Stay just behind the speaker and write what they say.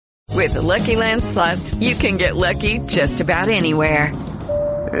With the Lucky Land Slots, you can get lucky just about anywhere.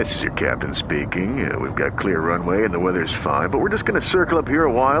 This is your captain speaking. We've got clear runway and the weather's fine, but we're just going to circle up here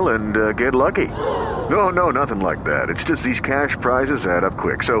a while and get lucky. No, nothing like that. It's just these cash prizes add up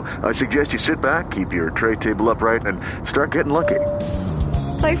quick. So I suggest you sit back, keep your tray table upright, and start getting lucky.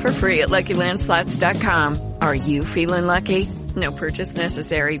 Play for free at LuckyLandSlots.com. Are you feeling lucky? No purchase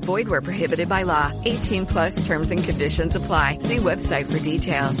necessary. Void where prohibited by law. 18 plus terms and conditions apply. See website for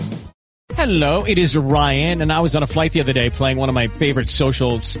details. Hello, it is Ryan, and I was on a flight the other day playing one of my favorite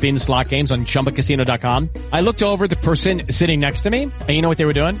social spin slot games on ChumbaCasino.com. I looked over at the person sitting next to me, and you know what they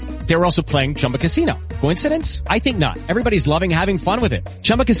were doing? They were also playing Chumba Casino. Coincidence? I think not. Everybody's loving having fun with it.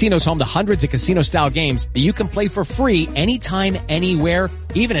 Chumba Casino is home to hundreds of casino-style games that you can play for free anytime, anywhere,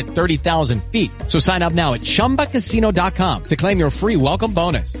 even at 30,000 feet. So sign up now at ChumbaCasino.com to claim your free welcome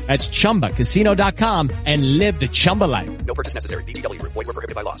bonus. That's ChumbaCasino.com and live the Chumba life. No purchase necessary. VGW. Void where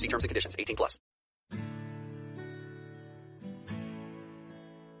prohibited by law. See terms and conditions. 18 plus.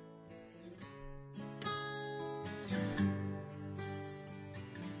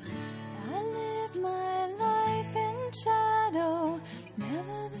 I live my life in shadow,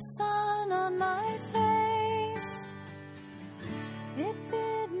 never the sun on my face. It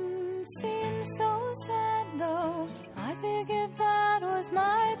didn't seem so sad though, I figured that was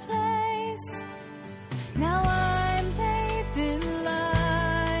my place. Now I'm bathed in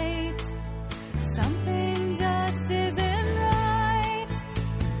light, something just isn't right.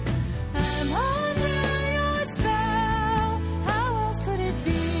 I'm under your spell, how else could it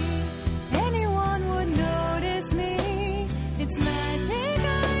be? Anyone would notice me. It's magic,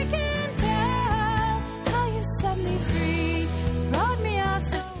 I can tell, how you set me free, brought me out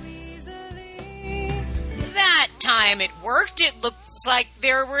so easily. That time it worked. It looked like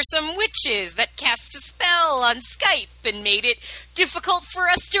there were some witches that cast a spell on Skype and made it difficult for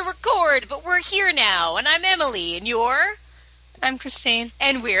us to record, but we're here now, and I'm Emily, and you're? I'm Christine.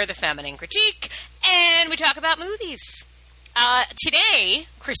 And we're the Feminine Critique, and we talk about movies. Today,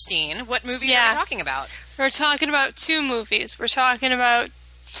 Christine, what movies are we talking about? We're talking about two movies. We're talking about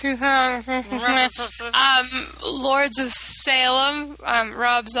Lords of Salem,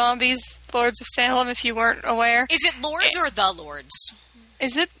 Rob Zombie's Lords of Salem, if you weren't aware. Is it Lords or The Lords?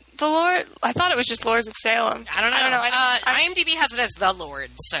 Is it The Lord? I thought it was just Lords of Salem. I don't know. IMDb has it as The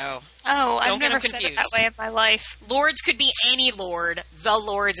Lords, so I've never said it that way in my life. Lords could be any lord. The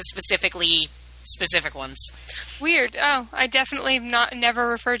Lords is specifically specific ones. Weird. Oh, I definitely never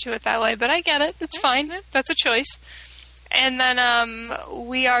referred to it that way, but I get it. It's fine. That's a choice. And then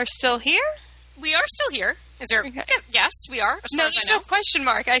we are still here? We are still here. Is there? Okay. Yes, we are. No, there's no question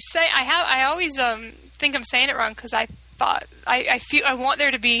mark. I always think I'm saying it wrong because I thought I want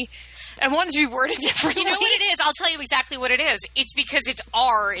it to be worded differently. You know what it is? I'll tell you exactly what it is. It's because it's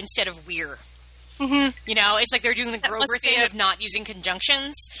 "are" instead of "we're." Mm-hmm. You know, it's like they're doing the Grover thing of not using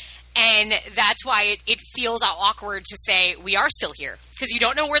conjunctions, and that's why it feels awkward to say "we are still here" because you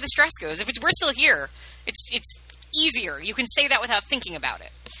don't know where the stress goes. If we're still here, it's easier. You can say that without thinking about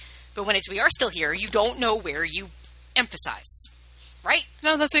it. But when it's "we are still here," you don't know where you emphasize, right?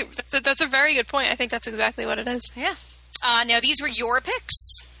 No, that's a very good point. I think that's exactly what it is. Yeah. Now these were your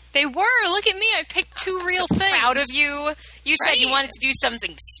picks. They were. Look at me. I picked two real things. Proud of you. You said you wanted to do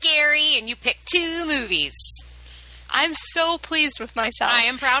something scary, and you picked two movies. I'm so pleased with myself. I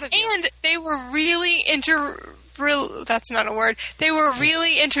am proud of you. And they were really that's not a word. They were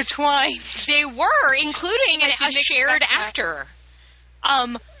really intertwined. They were, including a shared actor.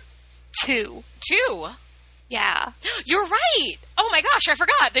 Two. Yeah. You're right. Oh my gosh, I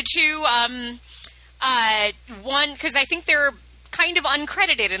forgot. The two, one, because I think they're kind of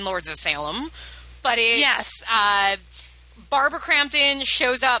uncredited in Lords of Salem, but it's, Barbara Crampton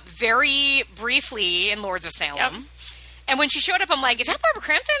shows up very briefly in Lords of Salem. Yep. And when she showed up, I'm like, is that Barbara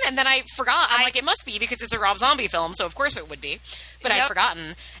Crampton? And then I forgot. I'm like, it must be because it's a Rob Zombie film, so of course it would be. But I'd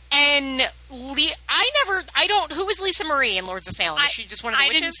forgotten. And who was Lisa Marie in Lords of Salem? Is she just one of the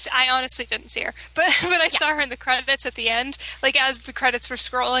witches? I honestly didn't see her. But I saw her in the credits at the end. Like, as the credits were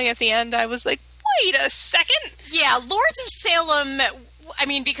scrolling at the end, I was like, wait a second. Yeah, Lords of Salem, I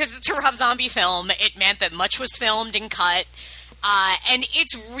mean, because it's a Rob Zombie film, it meant that much was filmed and cut. And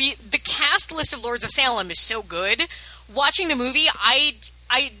it's the cast list of Lords of Salem is so good. Watching the movie,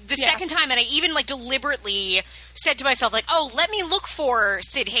 second time, and I even deliberately said to myself, let me look for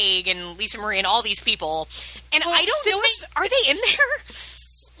Sid Haig and Lisa Marie and all these people. And I don't know are they in there?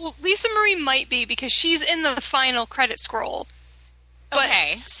 Well, Lisa Marie might be because she's in the final credit scroll. But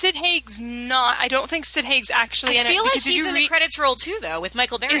Sid Haig's not. I don't think Sid Haig's actually in it. I feel like he's in the credits roll too, though, with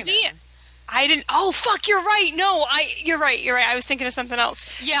Michael Berryman. Is he? I didn't. Oh, fuck! You're right. No, you're right. I was thinking of something else.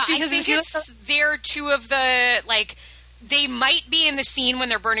 Yeah, because I think they're two of the like. They might be in the scene when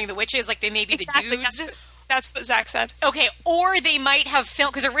they're burning the witches. Like they may be exactly, the dudes. That's what Zach said. Okay, or they might have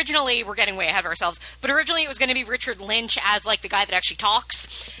filmed, because originally, we're getting way ahead of ourselves, but originally it was going to be Richard Lynch as, like, the guy that actually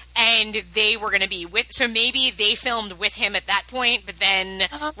talks, and they were going to be with, so maybe they filmed with him at that point, but then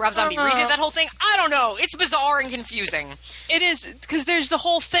Rob Zombie redid that whole thing. I don't know. It's bizarre and confusing. It is, because there's the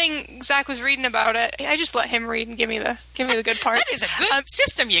whole thing, Zach was reading about it. I just let him read and give me the good parts. That is a good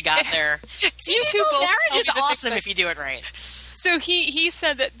system you got there. See, marriage is awesome if you do it right. So he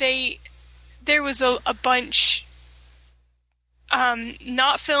said that there was a bunch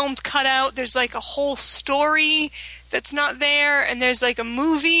not filmed, cut out. There's like a whole story that's not there, and there's like a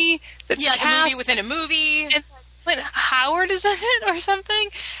movie that's like a movie within a movie. And Howard is in it or something.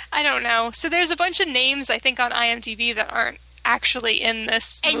 I don't know. So there's a bunch of names I think on IMDb that aren't actually in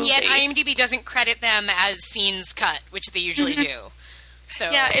this movie. And yet IMDb doesn't credit them as scenes cut, which they usually do. So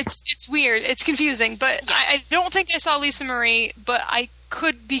yeah, it's weird. It's confusing, but yeah. I don't think I saw Lisa Marie, but I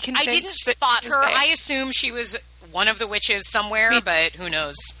could be convinced. I didn't spot her. I assume she was one of the witches somewhere, but who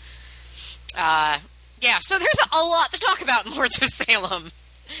knows? Yeah, so there's a lot to talk about in Lords of Salem.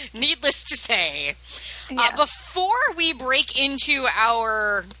 Needless to say. Yes. Before we break into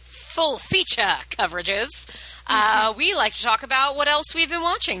our full feature coverages, we like to talk about what else we've been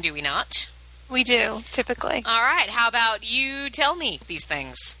watching, do we not? We do, typically. All right, how about you tell me these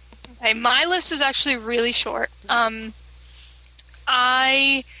things? Okay, my list is actually really short.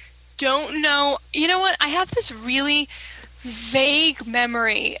 I don't know. You know what? I have this really vague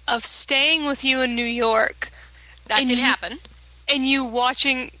memory of staying with you in New York. That did happen. And you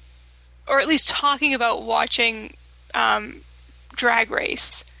watching, or at least talking about watching Drag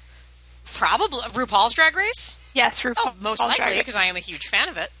Race. Probably. RuPaul's Drag Race? Yes, RuPaul's most likely, because I am a huge fan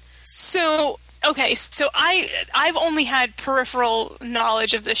of it. So, okay, so I've only had peripheral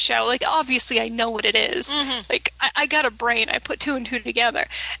knowledge of this show. Like, obviously I know what it is. Mm-hmm. Like, I got a brain. I put two and two together.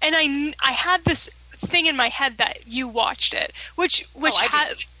 And I had this thing in my head that you watched it, which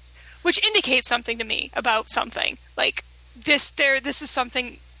indicates something to me about something. Like, this is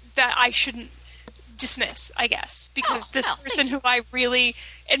something that I shouldn't dismiss, I guess, because this person who I really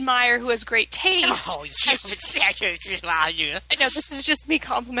admire, who has great taste. Oh, I know, this is just me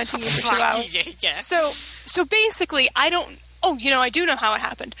complimenting you for 2 hours. Yeah. So basically, I do know how it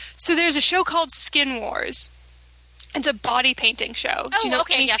happened. So there's a show called Skin Wars. It's a body painting show. Oh, do you know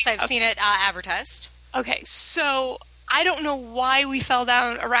okay, yes, I've seen it advertised. Okay, so I don't know why we fell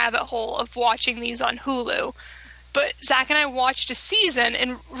down a rabbit hole of watching these on Hulu. But Zach and I watched a season,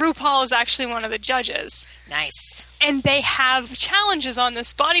 and RuPaul is actually one of the judges. Nice. And they have challenges on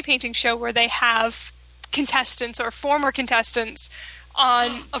this body painting show where they have contestants or former contestants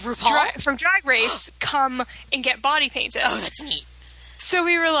on of RuPaul? From Drag Race come and get body painted. Oh, that's neat. So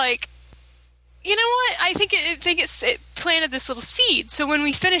we were like, you know what? I think it planted this little seed. So when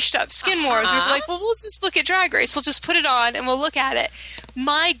we finished up Skin Wars, we were like, well, we'll just look at Drag Race. We'll just put it on and we'll look at it.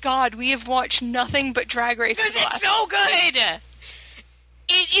 My God, we have watched nothing but Drag Race. Because it's so good.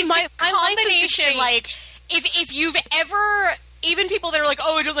 It is the combination. Like, if you've ever, even people that are like,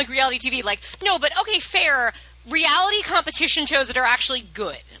 oh, I don't like reality TV. Like, no, but okay, fair. Reality competition shows that are actually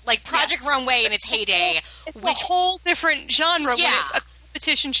good, like Project Runway in its heyday, it's a whole different genre. Yeah. When it's a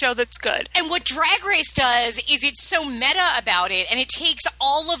competition show that's good. And what Drag Race does is it's so meta about it, and it takes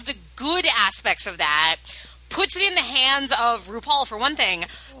all of the good aspects of that, puts it in the hands of RuPaul for one thing,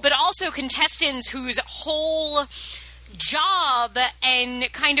 but also contestants whose whole job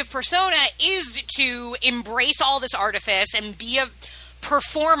and kind of persona is to embrace all this artifice and be a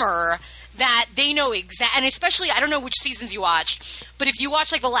performer that they know and especially, I don't know which seasons you watched, but if you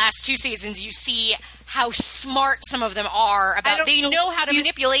watch like the last two seasons, you see how smart some of them are about, they know how to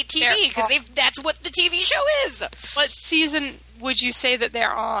manipulate TV, because that's what the TV show is. What season would you say that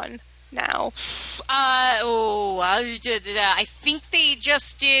they're on now? I think they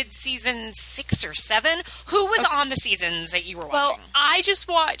just did season 6 or 7. Who was on the seasons that you were watching? Well, I just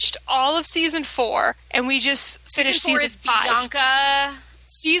watched all of season 4, and we just finished season 5. Bianca.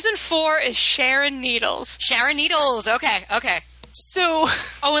 Season 4 is Sharon Needles. Sharon Needles, okay. So...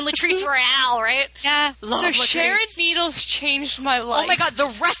 Oh, and Latrice Royale, right? Yeah. Love Latrice. Sharon Needles changed my life. Oh my God,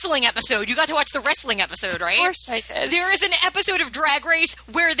 the wrestling episode. You got to watch the wrestling episode, right? Of course I did. There is an episode of Drag Race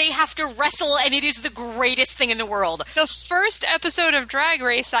where they have to wrestle, and it is the greatest thing in the world. The first episode of Drag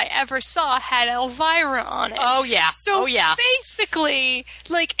Race I ever saw had Elvira on it. Oh, yeah. So basically,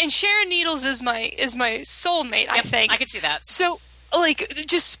 like, and Sharon Needles is my soulmate, I think. I can see that. So... like, it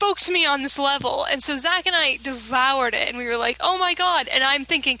just spoke to me on this level. And so Zach and I devoured it, and we were like, oh my God. And I'm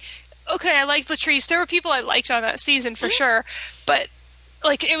thinking, okay, I liked Latrice. There were people I liked on that season for sure, but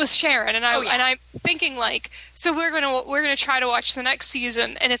like it was Sharon, and I'm thinking like, so we're gonna try to watch the next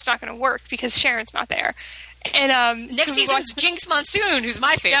season, and it's not gonna work because Sharon's not there. And next season's Jinx Monsoon, who's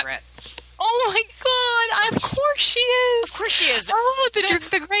my favorite. Yep. Oh my god! Of course she is. Of course she is. Oh,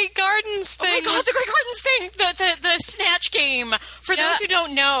 the Great Gardens thing. Oh my god, the Great Gardens thing. The Snatch game. For those who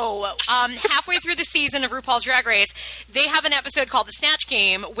don't know, halfway through the season of RuPaul's Drag Race, they have an episode called the Snatch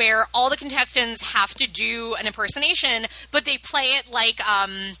Game where all the contestants have to do an impersonation, but they play it like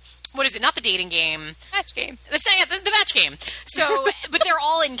what is it? Not the dating game. Match game. The match game. So, but they're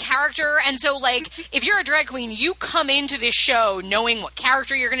all in character, and so, like, if you're a drag queen, you come into this show knowing what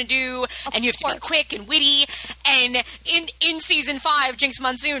character you're going to do, and you have to be quick and witty. And in season 5, Jinx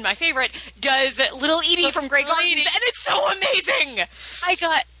Monsoon, my favorite, does Little Edie from Great Gardens, and it's so amazing.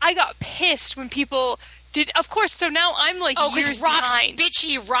 I got pissed when people did. Of course, so now I'm like years behind.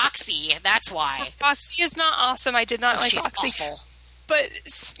 Bitchy Roxy. That's why. Roxy is not awesome. I did not like she's Roxy. Awful. But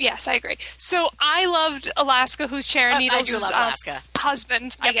yes, I agree. So I loved Alaska, who's Sharon Needles'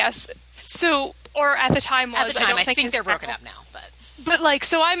 husband, I guess. So, or at the time was. At the time, I think they're broken up now. But like,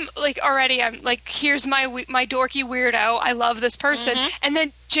 so I'm like already. I'm like, here's my dorky weirdo. I love this person, and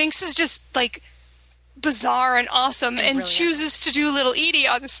then Jinx is just like bizarre and awesome, and chooses to do Little Edie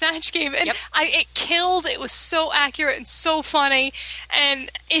on the Snatch Game, and it killed. It was so accurate and so funny,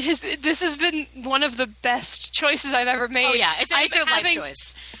 and this has been one of the best choices I've ever made. Oh yeah, it's a life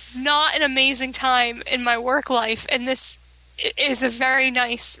choice. Not an amazing time in my work life, and this is a very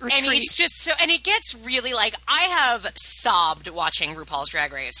nice retreat. And it's just so, and it gets really like, I have sobbed watching RuPaul's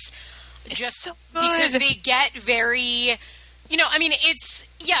Drag Race, just so because they get very. You know, I mean, it's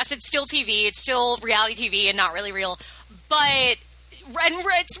still TV, it's still reality TV and not really real, but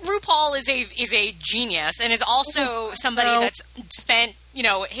RuPaul is a genius and is also somebody that's spent,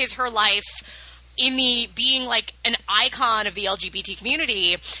 her life in being like an icon of the LGBT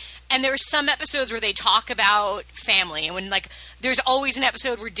community. And there's some episodes where they talk about family, and when like there's always an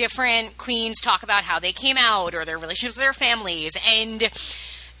episode where different queens talk about how they came out or their relationships with their families, and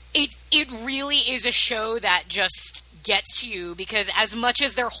it really is a show that just gets to you, because as much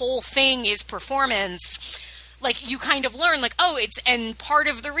as their whole thing is performance, like you kind of learn like, and part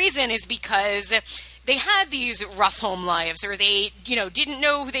of the reason is because they had these rough home lives, or they, didn't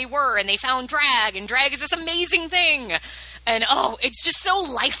know who they were, and they found drag, and drag is this amazing thing. And it's just so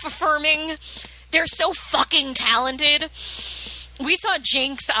life affirming. They're so fucking talented. We saw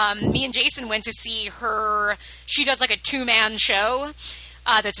Jinx, me and Jason went to see her. She does like a 2-man show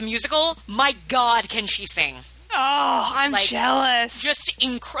that's a musical. My God, can she sing? Oh, I'm jealous. Just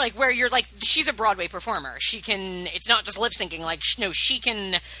like where you're like, she's a Broadway performer. She can. It's not just lip syncing. Like she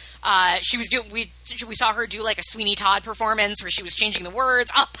can. She was doing. We saw her do like a Sweeney Todd performance where she was changing the words.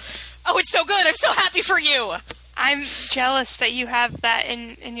 Oh, it's so good. I'm so happy for you. I'm jealous that you have that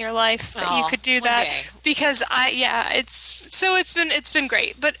in your life, that you could do that, because it's been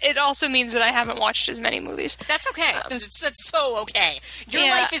great, but it also means that I haven't watched as many movies. That's okay. It's so okay. Your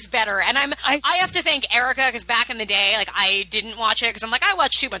life is better, and I have to thank Erica, because back in the day, like I didn't watch it because I'm like, I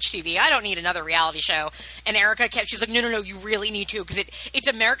watch too much TV. I don't need another reality show. And Erica she's like, no, you really need to, because it's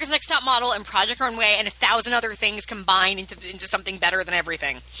America's Next Top Model and Project Runway and 1,000 other things combined into something better than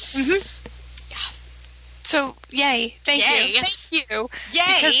everything. Mm-hmm. So, yay. Thank you. Yay.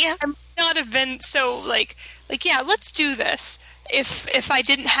 Because I might not have been so, like, let's do this. If I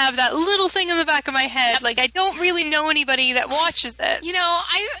didn't have that little thing in the back of my head, like, I don't really know anybody that watches it.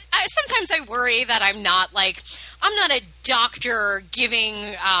 I sometimes I worry that I'm not a doctor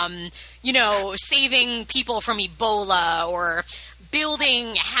giving, saving people from Ebola or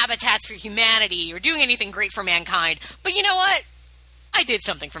building habitats for humanity or doing anything great for mankind. But you know what? I did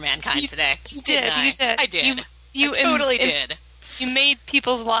something for mankind today. You did. I did. You totally did. You made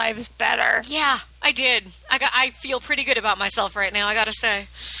people's lives better. Yeah, I did. I feel pretty good about myself right now, I gotta say.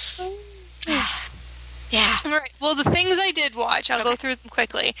 Yeah. All right. Well, the things I did watch, I'll go through them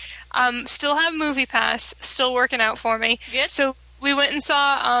quickly. Still have Movie Pass. Still working out for me. Good. So we went and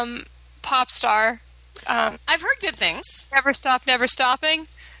saw Pop Star. I've heard good things. Never Stop, Never Stopping.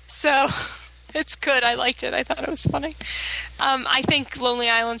 So... it's good. I liked it. I thought it was funny. I think Lonely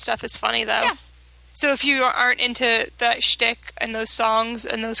Island stuff is funny, though. Yeah. So if you aren't into that shtick and those songs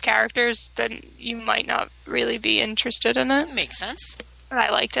and those characters, then you might not really be interested in it. Makes sense. But I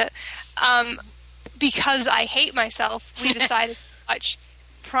liked it. Because I hate myself, we decided to watch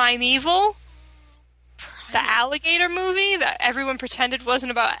Primeval, the alligator movie that everyone pretended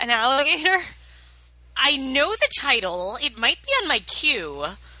wasn't about an alligator. I know the title. It might be on my queue.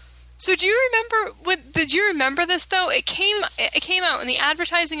 So do you remember? Did you remember this though? It came out, and the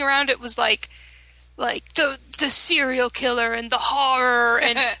advertising around it was like the serial killer and the horror,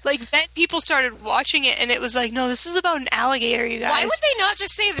 and like then people started watching it, and it was like, no, this is about an alligator, you guys. Why would they not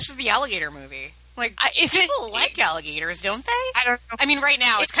just say this is the alligator movie? Like, people like alligators, don't they? I don't know. I mean, right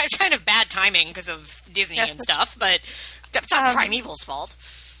now it's kind of bad timing because of Disney and stuff, but that's not Primeval's fault.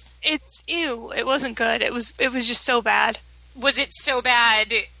 It's ew. It wasn't good. It was just so bad. Was it so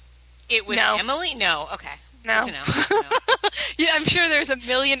bad? It was No. Emily? No. Okay. No. Good to know. No. Yeah, I'm sure there's a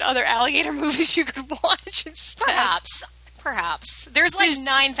million other alligator movies you could watch instead. Perhaps. There's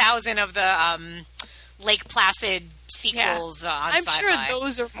 9,000 of the Lake Placid sequels on I'm Sci-Fi. sure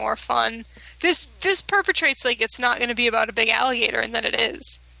those are more fun. This perpetrates like it's not going to be about a big alligator, and then it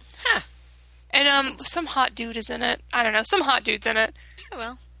is. Huh. And some hot dude is in it. I don't know. Some hot dude's in it. Yeah,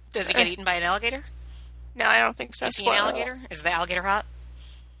 well, does he get eaten by an alligator? No, I don't think so. Is he an alligator? Is the alligator hot?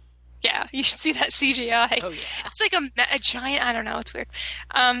 Yeah, you should see that CGI. Oh, yeah. It's like a giant... I don't know. It's weird.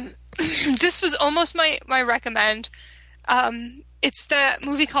 This was almost my recommend. It's the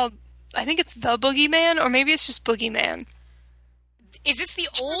movie called... I think it's The Boogeyman, or maybe it's just Boogeyman. Is this the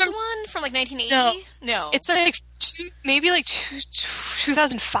old one from like 1980? No. It's like maybe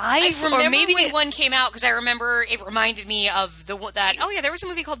 2005. I remember or maybe when one came out because I remember it reminded me of that. Oh yeah, there was a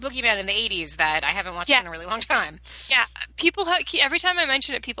movie called Boogeyman in the 80s that I haven't watched in a really long time. Yeah, people every time I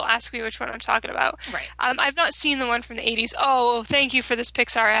mention it, people ask me which one I'm talking about. Right. I've not seen the one from the 80s. Oh, thank you for this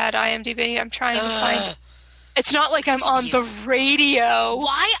Pixar ad, IMDb. I'm trying to find. It's not like I'm on the radio.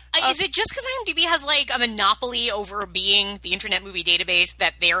 Why? Is it just because IMDb has like a monopoly over being the Internet Movie Database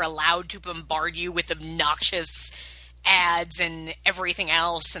that they're allowed to bombard you with obnoxious ads and everything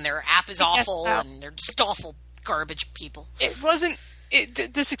else, and their app is awful, and they're just awful garbage people? It wasn't...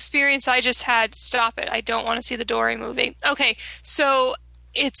 this experience I just had, stop it. I don't want to see the Dory movie. Okay, so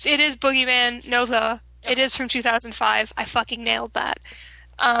it is Boogeyman, It is from 2005. I fucking nailed that.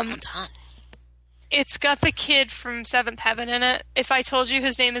 Well done. It's got the kid from Seventh Heaven in it. If I told you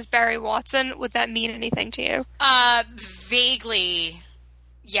his name is Barry Watson, would that mean anything to you? Vaguely,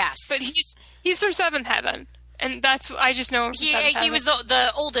 yes. But he's from Seventh Heaven, and I just know him from Seventh Heaven. He was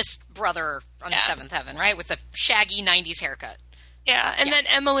the oldest brother on Seventh Heaven, right? With the shaggy 90s haircut. Yeah, and then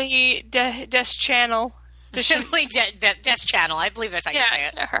Emily Deschanel. Emily Deschanel, I believe that's how you say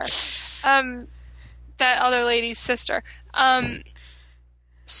it. Her. That other lady's sister.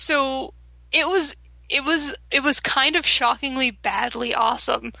 So it was kind of shockingly badly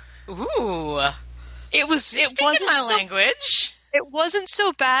awesome. Ooh. It wasn't my language. It wasn't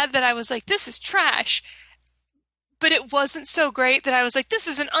so bad that I was like, this is trash. But it wasn't so great that I was like, this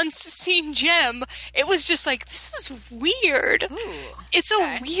is an unseen gem. It was just like, this is weird. Ooh, it's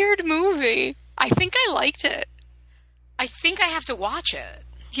a weird movie. I think I liked it. I think I have to watch it.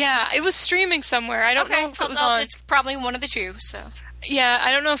 Yeah, it was streaming somewhere. I don't know if it was on... It's probably one of the two, so... Yeah,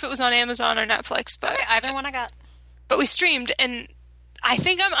 I don't know if it was on Amazon or Netflix, but... Okay, either one I got. But we streamed, and I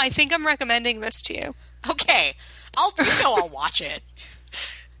think I'm recommending this to you. Okay. I'll watch it.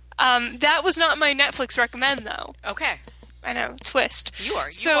 That was not my Netflix recommend, though. Okay. I know, twist. You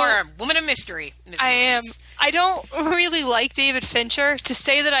are a woman of mystery. I am. I don't really like David Fincher. To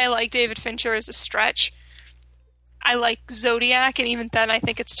say that I like David Fincher is a stretch. I like Zodiac, and even then I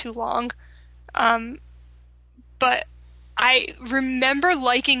think it's too long. But I remember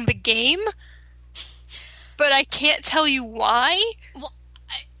liking The Game, but I can't tell you why. Well,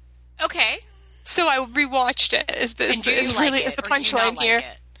 okay. So I rewatched it. Is the punchline here? It?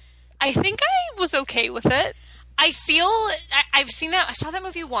 I think I was okay with it. I feel I've seen that. I saw that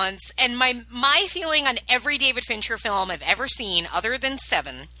movie once, and my feeling on every David Fincher film I've ever seen, other than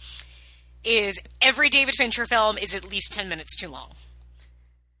Seven, is every David Fincher film is at least 10 minutes too long.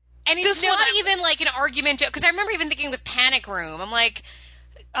 And it's not even like an argument, because I remember even thinking with Panic Room, I'm like...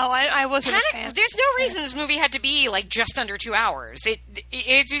 Oh, I wasn't a fan. There's no reason this movie had to be like just under 2 hours.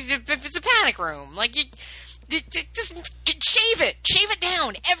 It's a Panic Room. Like, just shave it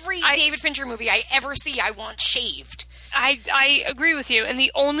down. Every David Fincher movie I ever see, I want shaved. I agree with you, and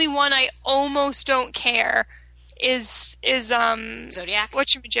the only one I almost don't care is Zodiac.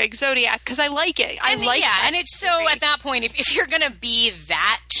 Whatchamajig, Zodiac, because I like it. And it's so at that point, if you're gonna be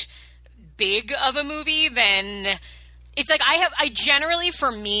that big of a movie, then it's like I generally,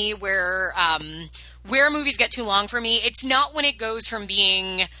 for me, where movies get too long for me, it's not when it goes from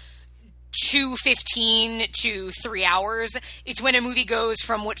being 2:15 to 3 hours. It's when a movie goes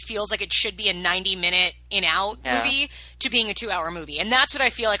from what feels like it should be a 90-minute in-out movie to being a 2-hour movie. And that's what I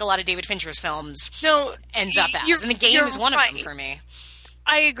feel like a lot of David Fincher's films ends up as. And The Game is one of them for me.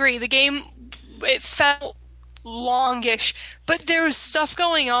 I agree. The Game, it felt longish, but there was stuff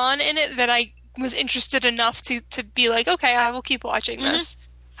going on in it that I was interested enough to be like, okay, I will keep watching this.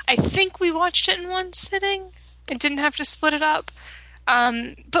 I think we watched it in one sitting and didn't have to split it up.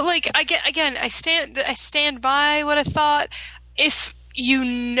 But like, I stand by what I thought. If you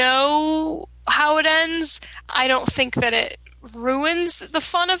know how it ends, I don't think that it ruins the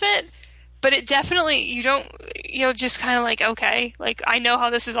fun of it, but it definitely, you're just kind of like, okay, like I know how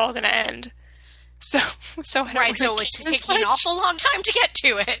this is all going to end. So I don't really so it's taking an awful long time to get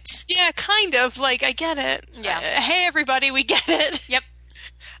to it. Yeah, kind of. Like, I get it. Yeah. Hey, everybody, we get it. Yep.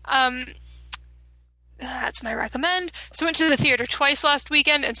 That's my recommend. So I went to the theater twice last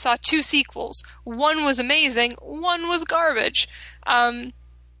weekend and saw 2 sequels. One was amazing. One was garbage.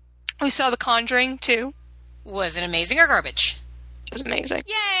 We saw The Conjuring 2. Was it amazing or garbage? It was amazing.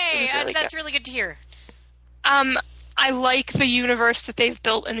 Yay! Really That's really good to hear. I like the universe that they've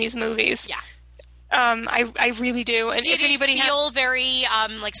built in these movies. Yeah. I really do. And Did if anybody it feel very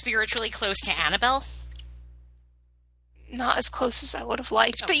like spiritually close to Annabelle? Not as close as I would have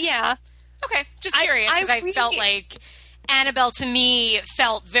liked, but yeah. Okay, just curious because I felt like Annabelle to me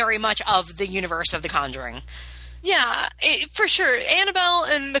felt very much of the universe of The Conjuring. Yeah, for sure. Annabelle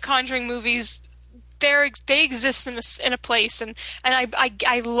and the Conjuring movies, they exist in a place, and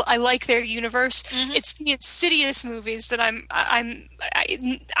I like their universe. It's the Insidious movies that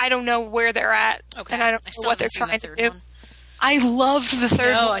I don't know where they're at, and I don't know what they're trying to do. I loved the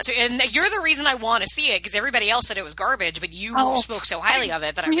third one. And you're the reason I want to see it, because everybody else said it was garbage, but you spoke so highly of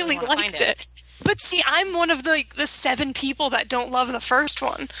it that I really want to find it. But see, I'm one of the 7 people that don't love the first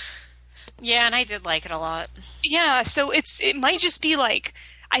one. Yeah, and I did like it a lot. Yeah, so it might just be like,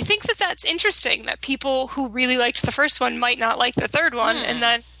 I think that's interesting, that people who really liked the first one might not like the third one, and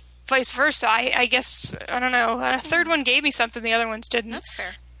then vice versa. I guess, I don't know, the third one gave me something the other ones didn't. That's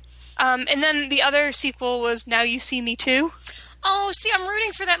fair. And then the other sequel was Now You See Me Too. Oh, see, I'm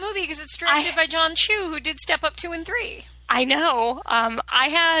rooting for that movie because it's directed by John Chu, who did Step Up 2 and 3. I know.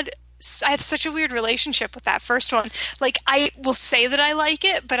 I have such a weird relationship with that first one. Like, I will say that I like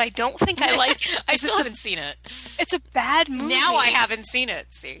it, but I don't think I like it. I still haven't seen it. It's a bad movie. Now I haven't seen it,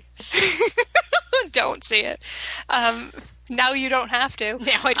 see. Don't see it. Now you don't have to.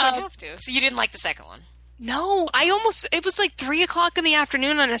 Now I don't have to. So you didn't like the second one? No, it was like 3:00 in the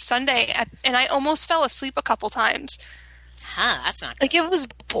afternoon on a Sunday, and I almost fell asleep a couple times. Huh, that's not good. Like, it was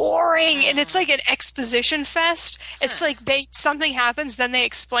boring, and it's like an exposition fest. It's like something happens, then they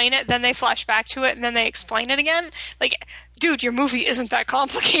explain it, then they flash back to it, and then they explain it again. Like, dude, your movie isn't that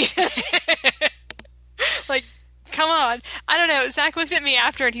complicated. Like, come on. I don't know. Zach looked at me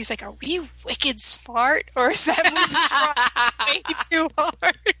after, and he's like, are we wicked smart, or is that movie trying way too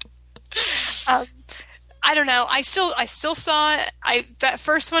hard? I don't know. I still saw it. That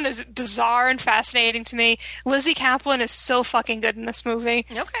first one is bizarre and fascinating to me. Lizzie Kaplan is so fucking good in this movie.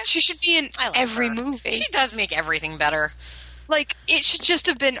 Okay. She should be in every movie. She does make everything better. Like, it should just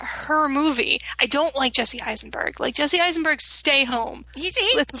have been her movie. I don't like Jesse Eisenberg. Like, Jesse Eisenberg, stay home.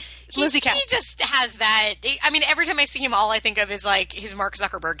 Lizzie Kaplan. He just has that. I mean, every time I see him, all I think of is, like, his Mark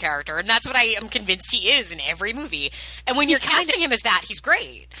Zuckerberg character. And that's what I am convinced he is in every movie. And when you're casting him as that, he's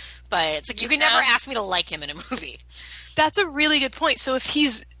great. But it's like, you can never ask me to like him in a movie. That's a really good point. So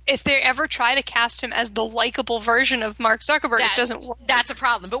if they ever try to cast him as the likable version of Mark Zuckerberg, it doesn't work. That's a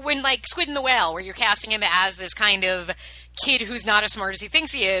problem. But when, like, Squid and the Whale, where you're casting him as this kind of kid who's not as smart as he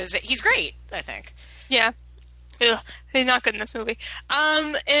thinks he is, he's great, I think. Yeah. Ugh, he's not good in this movie.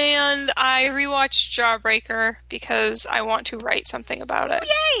 And I rewatched Jawbreaker because I want to write something about it.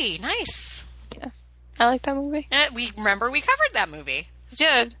 Yay! Nice. Yeah. I like that movie. We covered that movie. We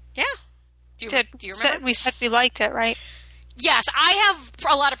did. Yeah. Do you remember? We said we liked it, right? Yes, I have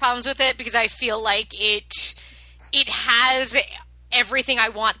a lot of problems with it because I feel like it has everything I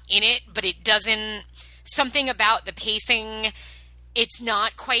want in it, but it doesn't. Something about the pacing, it's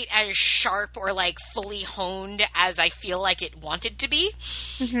not quite as sharp or like fully honed as I feel like it wanted to be.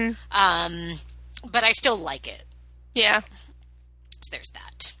 Mm-hmm. But I still like it. Yeah. So there's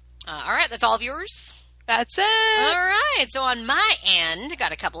that. All right, that's all of yours. That's it. All right. So on my end,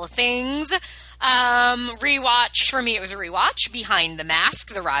 got a couple of things. Rewatch. For me, it was a rewatch. Behind the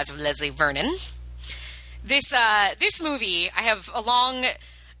Mask, The Rise of Leslie Vernon. This movie, I have a long...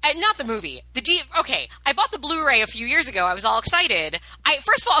 not the movie. Okay, I bought the Blu-ray a few years ago. I was all excited.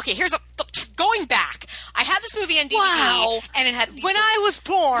 First of all, okay, going back. I had this movie on DVD. Wow. And it had... When I was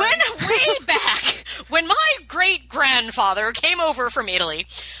born. Way back. When my great-grandfather came over from Italy.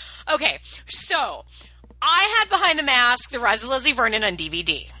 Okay, so... I had Behind the Mask, The Rise of Leslie Vernon on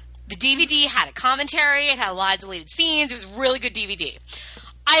DVD. The DVD had a commentary. It had a lot of deleted scenes. It was a really good DVD.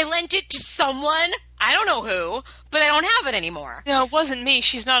 I lent it to someone. I don't know who, but I don't have it anymore. No, it wasn't me.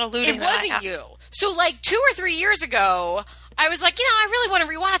 She's not alluding. It wasn't you. So like 2 or 3 years ago, I was like, I really want to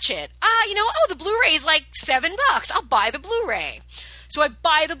rewatch it. The Blu-ray is like $7. I'll buy the Blu-ray. So I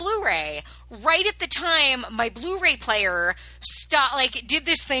buy the Blu-ray. Right at the time, my Blu-ray player did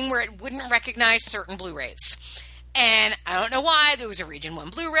this thing where it wouldn't recognize certain Blu-rays. And I don't know why. There was a Region 1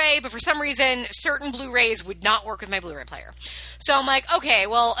 Blu-ray, but for some reason, certain Blu-rays would not work with my Blu-ray player. So I'm like, okay,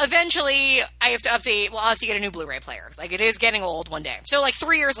 well, eventually I have to update. Well, I'll have to get a new Blu-ray player. Like, it is getting old one day. So,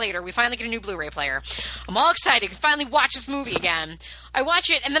 3 years later, we finally get a new Blu-ray player. I'm all excited. I can finally watch this movie again. I watch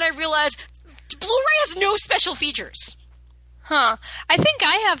it, and then I realize Blu-ray has no special features. Huh. I think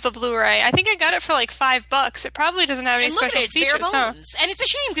I have the Blu-ray. I think I got it for $5. It probably doesn't have any special features. Bare bones. And it's a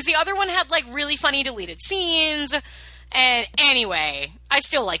shame because the other one had really funny deleted scenes. And anyway, I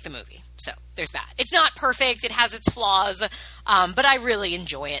still like the movie. So there's that. It's not perfect. It has its flaws. But I really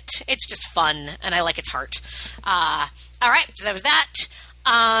enjoy it. It's just fun and I like its heart. All right. So that was that.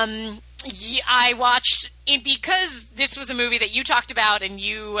 I watched it because this was a movie that you talked about, and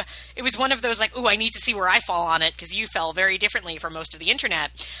it was one of those I need to see where I fall on it, because you fell very differently from most of the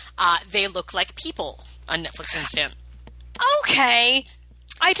internet. They Look Like People on Netflix Instant. Okay.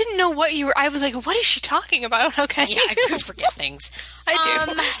 I didn't know what you were. I was like, what is she talking about? Okay. Yeah, I could forget things. I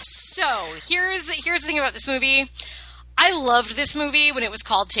do. So here's the thing about this movie. I loved this movie when it was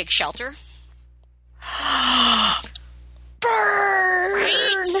called Take Shelter. Burn!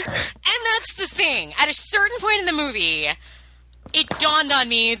 Right? And that's the thing. At a certain point in the movie, it dawned on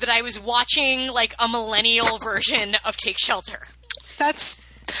me that I was watching a millennial version of Take Shelter. But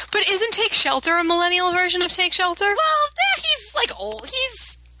isn't Take Shelter a millennial version of Take Shelter? Well, he's old.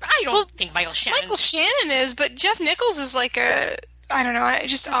 I don't think Michael Shannon is, but Jeff Nichols is I don't know. I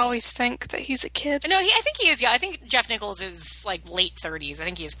just always think that he's a kid. No, I think he is. Yeah, I think Jeff Nichols is late 30s. I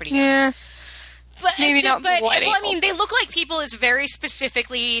think he is pretty young. Yeah. But maybe not. They Look Like People is very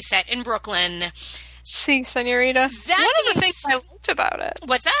specifically set in Brooklyn. See, Senorita. One of the things I liked about it.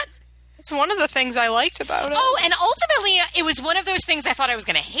 What's that? It's one of the things I liked about it. Oh, and ultimately, it was one of those things I thought I was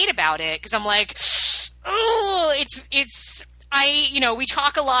going to hate about it, because I'm like, oh, we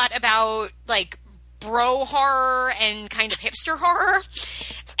talk a lot about bro horror and kind of hipster horror.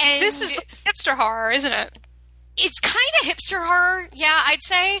 And this is hipster horror, isn't it? It's kind of hipster horror, yeah, I'd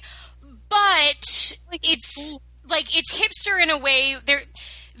say. But it's hipster in a way.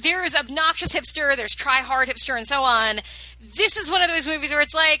 There's obnoxious hipster, there's try-hard hipster, and so on. This is one of those movies where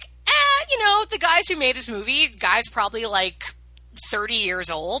it's the guys who made this movie, guy's probably 30 years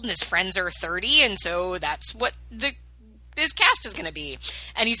old, and his friends are 30, and so that's what his cast is going to be.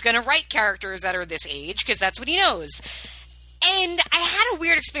 And he's going to write characters that are this age, because that's what he knows. And I had a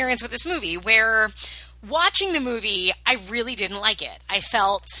weird experience with this movie, where watching the movie, I really didn't like it. I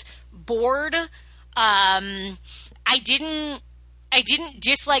felt bored. I didn't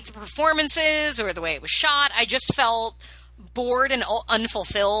dislike the performances or the way it was shot. I just felt bored and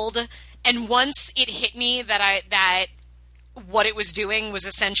unfulfilled. And once it hit me that what it was doing was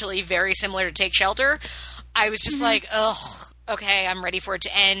essentially very similar to Take Shelter, I was just ugh, okay, I'm ready for it to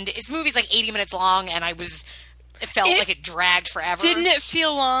end. This movie's 80 minutes long, and it felt like it dragged forever. Didn't it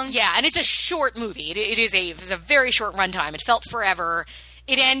feel long? Yeah, and it's a short movie. It was a very short runtime. It felt forever.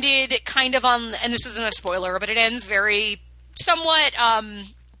 It ended kind of on, and this isn't a spoiler, but it ends very somewhat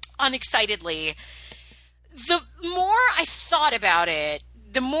unexcitedly. The more I thought about it,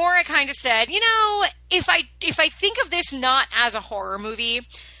 the more I kind of said, if I think of this not as a horror movie,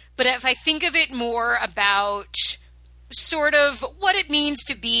 but if I think of it more about sort of what it means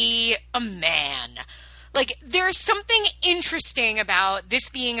to be a man, there's something interesting about this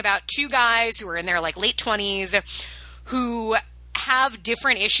being about two guys who are in their late 20s who have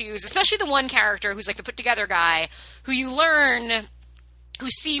different issues, especially the one character who's the put together guy who you learn, who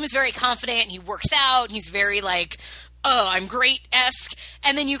seems very confident and he works out and he's very oh, I'm great-esque.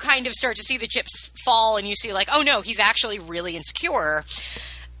 And then you kind of start to see the chips fall and you see oh no, he's actually really insecure.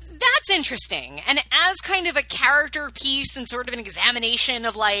 That's interesting. And as kind of a character piece and sort of an examination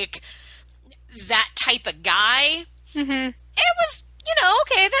of that type of guy, it was,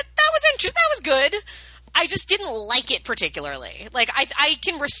 okay, that was interesting. That was good. I just didn't like it particularly. I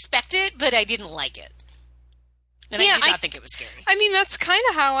can respect it, but I didn't like it. And I did not think it was scary. I mean, that's kind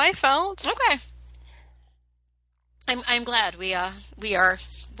of how I felt. Okay. I'm glad we are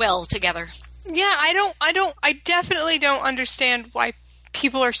well together. Yeah, I definitely don't understand why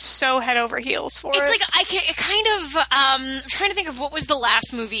people are so head over heels for it. It's I'm trying to think of what was the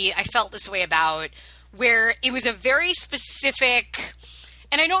last movie I felt this way about, where it was a very specific,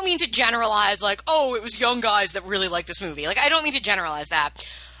 and I don't mean to generalize it was young guys that really like this movie. I don't mean to generalize that.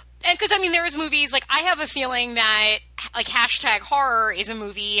 And because, I mean, there's movies, like, I have a feeling that, like, #horror is a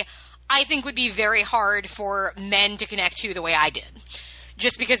movie I think would be very hard for men to connect to the way I did.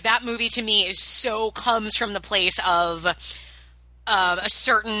 Just because that movie, to me, comes from the place of a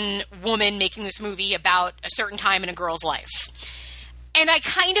certain woman making this movie about a certain time in a girl's life. And I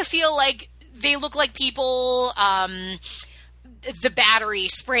kind of feel like they look like people, The Battery,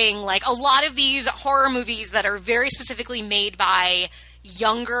 Spring, like a lot of these horror movies that are very specifically made by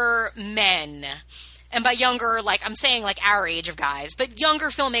younger men. And by younger, like, I'm saying, like, our age of guys, but younger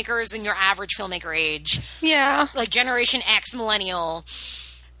filmmakers than your average filmmaker age. Yeah. Like Generation X, millennial.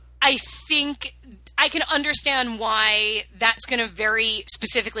 I think I can understand why that's going to very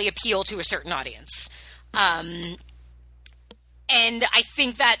specifically appeal to a certain audience. And I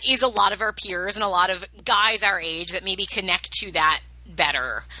think that is a lot of our peers and a lot of guys our age that maybe connect to that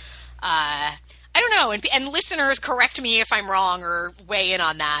better. I don't know, and listeners, correct me if I'm wrong or weigh in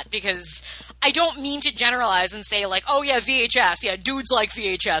on that, because I don't mean to generalize and say, like, oh, yeah, VHS, yeah, dudes like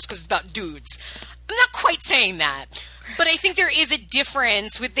VHS because it's about dudes. I'm not quite saying that, but I think there is a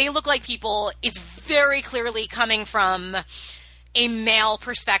difference with They Look Like People. It's very clearly coming from a male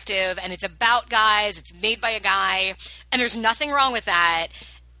perspective, and it's about guys, it's made by a guy, and there's nothing wrong with that,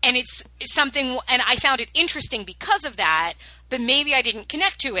 and it's something, and I found it interesting because of that, but maybe I didn't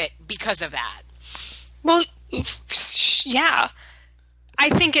connect to it because of that. Well, yeah. I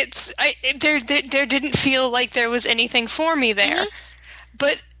think there didn't feel like there was anything for me there. Mm-hmm.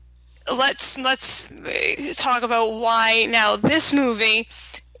 But let's talk about why now this movie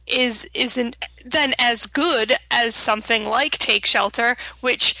isn't then as good as something like Take Shelter,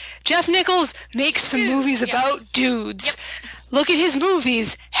 which Jeff Nichols makes some movies about dudes. Yep. Look at his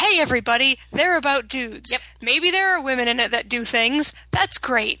movies. Hey, everybody, they're about dudes. Yep. Maybe there are women in it that do things. That's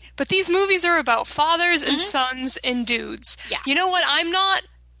great. But these movies are about fathers and sons and dudes. Yeah. You know what? I'm not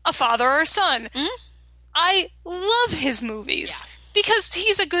a father or a son. Mm-hmm. I love his movies because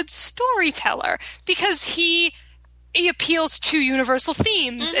he's a good storyteller, because he appeals to universal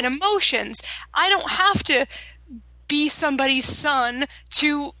themes and emotions. I don't have to be somebody's son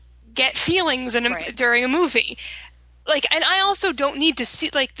to get feelings during a movie. Like, and I also don't need to see,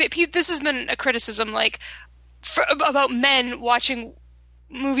 like, this has been a criticism, like, about men watching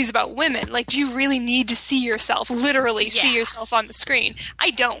movies about women. Like, do you really need to see yourself, literally see yourself on the screen? I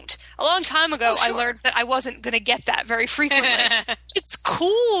don't. A long time ago, I learned that I wasn't going to get that very frequently. It's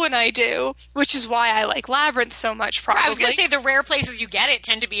cool when I do, which is why I like Labyrinth so much, probably. I was going to say, the rare places you get it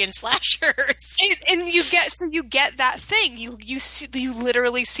tend to be in slashers. And you get that thing. You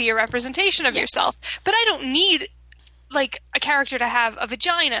literally see a representation of yourself. But I don't need, like, a character to have a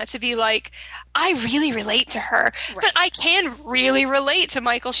vagina to be like, I really relate to her. Right. But I can really relate to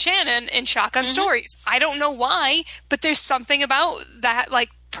Michael Shannon in Shotgun Stories. I don't know why, but there's something about that, like,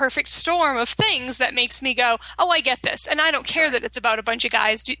 perfect storm of things that makes me go, oh, I get this. And I don't care that it's about a bunch of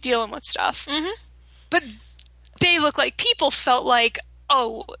guys dealing with stuff. Mm-hmm. But They Look Like People felt like,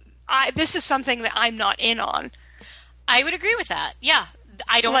 oh, this is something that I'm not in on. I would agree with that. Yeah.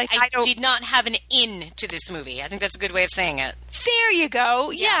 I did not have an in to this movie. I think that's a good way of saying it. There you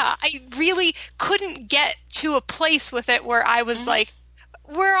go. Yeah. I really couldn't get to a place with it where I was like,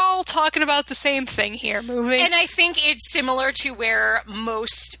 we're all talking about the same thing here, movie. And I think it's similar to where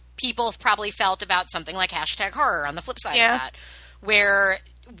most people have probably felt about something like #horror on the flip side of that, where,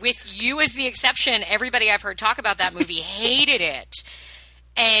 with you as the exception, everybody I've heard talk about that movie hated it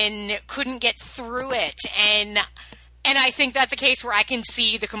and couldn't get through it. And I think that's a case where I can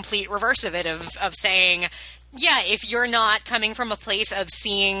see the complete reverse of it, of saying, yeah, if you're not coming from a place of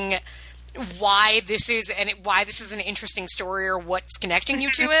seeing why this is an interesting story or what's connecting you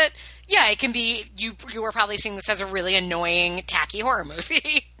to it, yeah, it can be, you are probably seeing this as a really annoying, tacky horror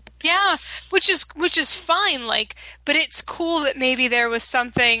movie. Yeah, which is fine, like, but it's cool that maybe there was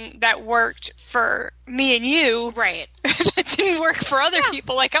something that worked for me and you, right? That didn't work for other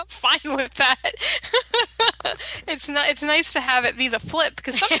people. Like, I'm fine with that. It's nice to have it be the flip,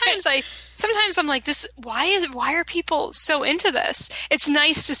 because sometimes I'm like, this. Why are people so into this? It's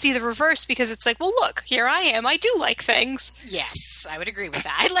nice to see the reverse, because it's like, well, look, here I am. I do like things. Yes, I would agree with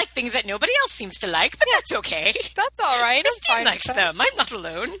that. I like things that nobody else seems to like, but that's okay. That's all right. Christine likes them. I'm not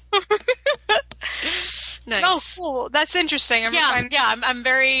alone. Nice. Oh, cool. That's interesting. I'm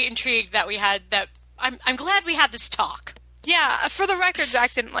very intrigued that we had that. I'm glad we had this talk. Yeah, for the record,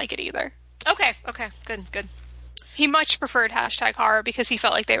 Zach didn't like it either. Okay, good. He much preferred #horror because he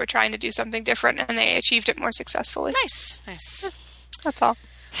felt like they were trying to do something different and they achieved it more successfully. Nice. That's all.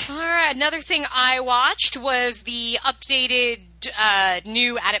 All right, another thing I watched was the updated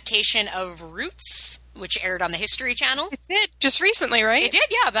new adaptation of Roots. which aired on the History Channel. It did, just recently, right? It did,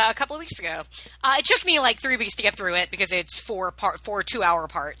 yeah, about a couple of weeks ago. It took me like 3 weeks to get through it because it's four 2-hour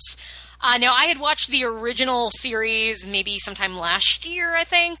parts. Now, I had watched the original series maybe sometime last year, I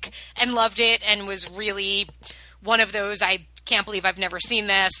think, and loved it, and was really one of those, I can't believe I've never seen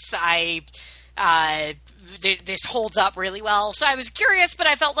this. This holds up really well. So I was curious, but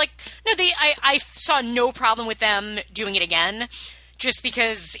I felt like, no, I saw no problem with them doing it again, just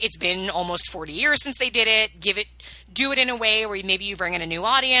because it's been almost 40 years since they did it. Do it in a way where maybe you bring in a new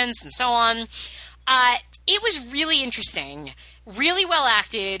audience and so on. It was really interesting, really well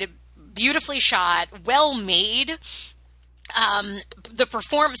acted, beautifully shot, well made. The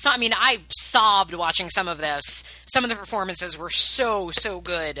performance, I mean, I sobbed watching some of this. Some of the performances were so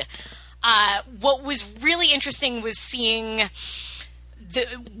good. What was really interesting was seeing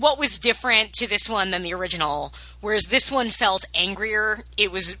what was different to this one than the original, whereas this one felt angrier.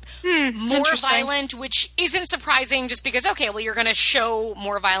 It was more violent, which isn't surprising just because, okay, well, you're going to show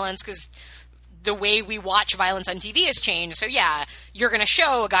more violence because the way we watch violence on TV has changed. So, yeah, you're going to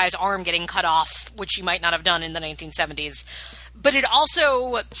show a guy's arm getting cut off, which you might not have done in the 1970s. But it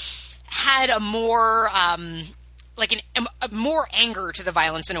also had a more, a more anger to the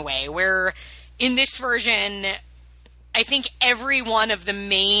violence in a way, where in this version, I think every one of the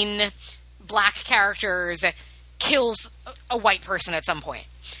main black characters kills a white person at some point.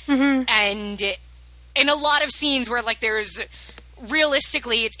 Mm-hmm. And in a lot of scenes where, like, there's...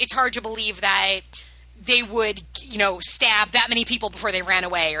 realistically, it's hard to believe that they would, stab that many people before they ran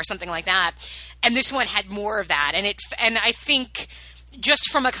away or something like that. And this one had more of that. And I think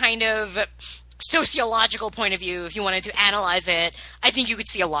just from a kind of sociological point of view, if you wanted to analyze it, I think you could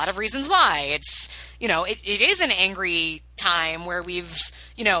see a lot of reasons why. It's, it is an angry time where we've,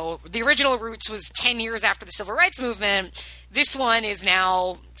 the original Roots was 10 years after the Civil Rights Movement. This one is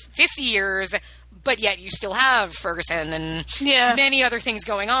now 50 years, but yet you still have Ferguson and many other things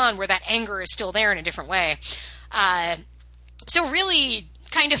going on where that anger is still there in a different way. So really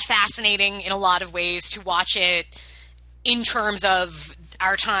kind of fascinating in a lot of ways to watch it in terms of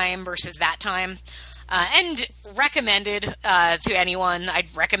our time versus that time. And recommended to anyone.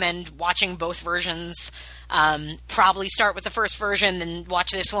 I'd recommend watching both versions. Probably start with the first version, then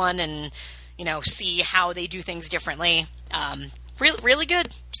watch this one and, see how they do things differently. Really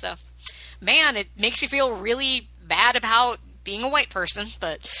good. So... man, it makes you feel really bad about being a white person,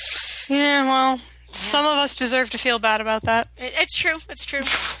 but... yeah, well, some of us deserve to feel bad about that. It's true.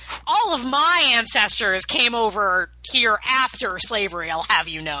 All of my ancestors came over here after slavery, I'll have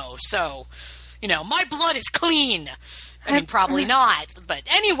you know. So, my blood is clean. I mean, probably not. But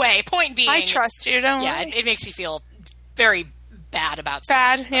anyway, point being... I trust you, don't yeah, worry. it makes you feel very bad about stuff.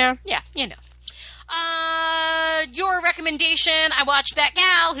 Bad, yeah. Yeah, your recommendation, I watched that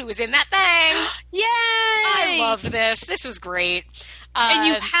gal who was in that thing. Yay! I loved this. This was great. And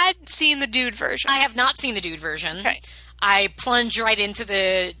you had seen the dude version. I have not seen the dude version. Okay. I plunged right into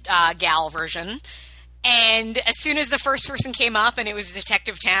the gal version. And as soon as the first person came up and it was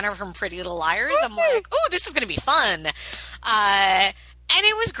Detective Tanner from Pretty Little Liars, I'm like, oh, this is going to be fun. And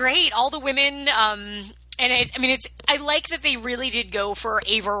it was great. All the women... and I like that they really did go for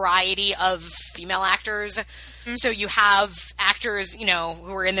a variety of female actors. Mm-hmm. So you have actors,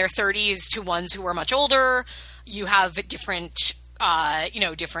 who are in their 30s to ones who are much older. You have different,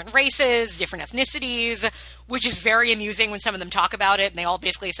 different races, different ethnicities, which is very amusing when some of them talk about it and they all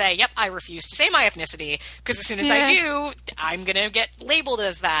basically say, yep, I refuse to say my ethnicity because as soon as I do, I'm going to get labeled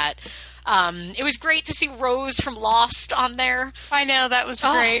as that. It was great to see Rose from Lost on there. I know, that was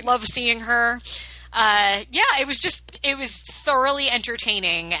great. Love seeing her. It was thoroughly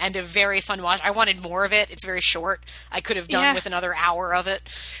entertaining and a very fun watch. I wanted more of it. It's very short. I could have done with another hour of it.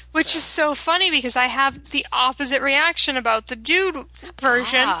 Which is so funny because I have the opposite reaction about the dude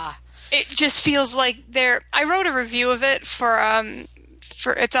version. It just feels like I wrote a review of it for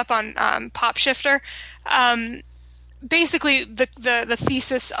it's up on Pop Shifter. Basically the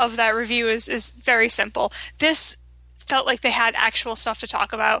thesis of that review is very simple. This felt like they had actual stuff to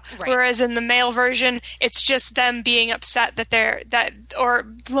talk about, whereas in the male version, it's just them being upset or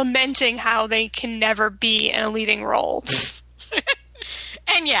lamenting how they can never be in a leading role.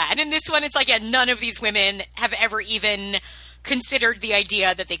 And in this one, it's like, none of these women have ever even considered the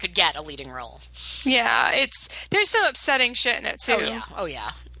idea that they could get a leading role. Yeah, there's some upsetting shit in it too. Oh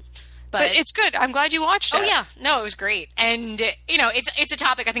yeah. But it's good. I'm glad you watched it. Oh, yeah. No, it was great. And, it's a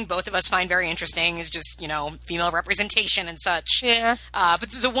topic I think both of us find very interesting is just, female representation and such. Yeah. But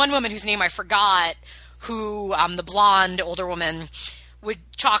the one woman whose name I forgot, who, the blonde older woman,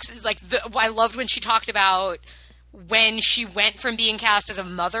 I loved when she talked about when she went from being cast as a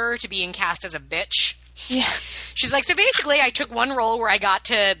mother to being cast as a bitch. Yeah. She's like, so basically I took one role where I got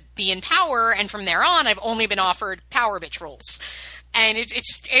to be in power, and from there on I've only been offered power bitch roles. And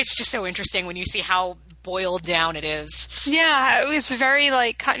it's just so interesting when you see how boiled down it is. Yeah, it was very,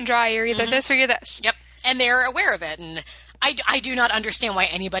 like, cut and dry. You're either this or you're this. Yep. And they're aware of it. And I do not understand why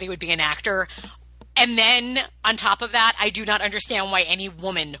anybody would be an actor. And then, on top of that, I do not understand why any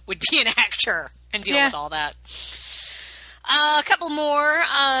woman would be an actor and deal with all that. A couple more.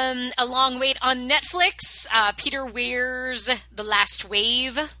 A Long Wait on Netflix. Peter Weir's The Last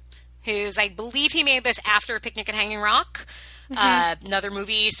Wave. I believe he made this after Picnic at Hanging Rock. Another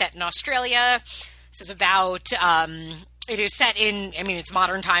movie set in Australia. This is about, it is set in, it's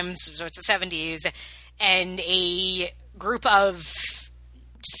modern times, so it's the 70s, and a group of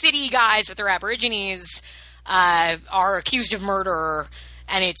city guys with their Aborigines are accused of murder,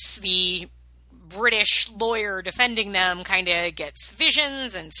 and it's the British lawyer defending them kind of gets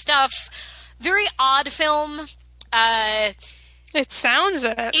visions and stuff. Very odd film. It sounds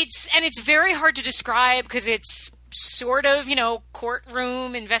it. It's very hard to describe because it's sort of,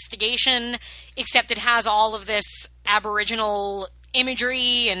 courtroom investigation, except it has all of this Aboriginal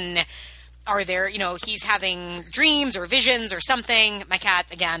imagery, and are there, he's having dreams or visions or something. My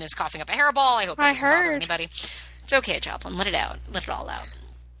cat, again, is coughing up a hairball. I hope that doesn't bother anybody. It's okay, Joplin. Let it out. Let it all out.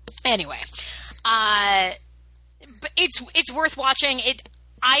 Anyway. But it's worth watching.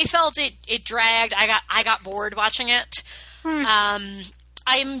 I felt it dragged. I got bored watching it.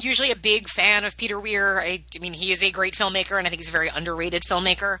 I'm usually a big fan of Peter Weir. I mean, he is a great filmmaker, and I think he's a very underrated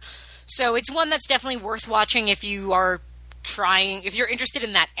filmmaker. So it's one that's definitely worth watching if you are if you're interested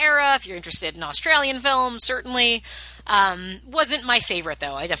in that era, if you're interested in Australian films, certainly. Wasn't my favorite,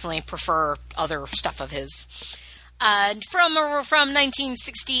 though. I definitely prefer other stuff of his. From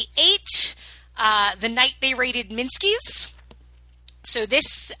 1968, The Night They Raided Minsky's. So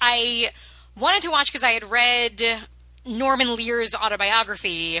this I wanted to watch because I had read Norman Lear's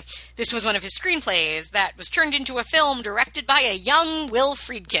autobiography. This was one of his screenplays that was turned into a film directed by a young Will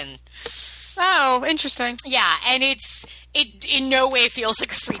Friedkin. Oh, interesting. Yeah, and it in no way feels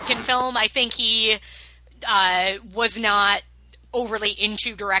like a Friedkin film. I think he was not overly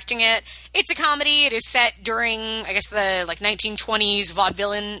into directing it. It's a comedy. It is set during, I guess, the 1920s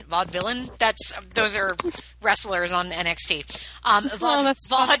vaudevillain. Those are wrestlers on NXT.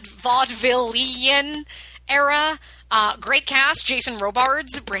 Vaudevillian era. Great cast: Jason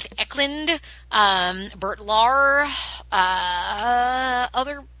Robards, Britt Eklund, Bert Lahr,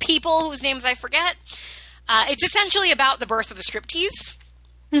 other people whose names I forget. It's essentially about the birth of the striptease.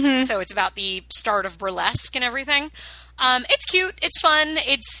 Mm-hmm. So it's about the start of burlesque and everything. It's cute. It's fun.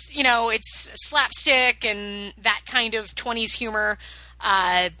 It's, it's slapstick and that kind of 20s humor.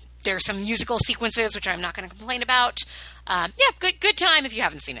 There's some musical sequences, which I'm not going to complain about. Good time if you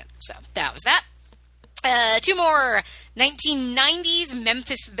haven't seen it. So that was that. Two more. 1990s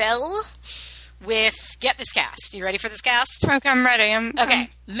Memphis Belle with, get this cast. You ready for this cast? Okay, I'm ready. Okay.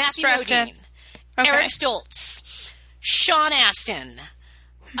 Matthew Modine. Okay. Eric Stoltz. Sean Astin.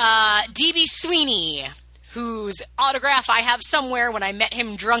 D.B. Sweeney, whose autograph I have somewhere when I met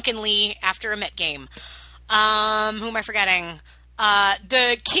him drunkenly after a Met game. Who am I forgetting?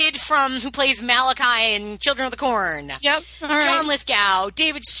 The kid who plays Malachi in Children of the Corn. Yep. All right. John Lithgow.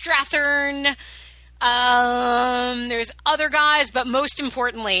 David Strathern. There's other guys, but most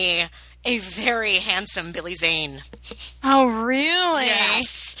importantly, a very handsome Billy Zane. Oh, really?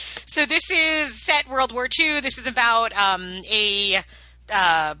 Yes. So this is set World War II. This is about a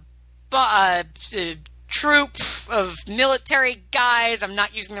troop of military guys. I'm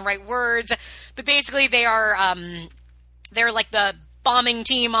not using the right words, but basically they are they're like the bombing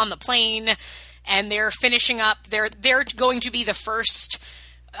team on the plane, and they're finishing up. They're going to be the first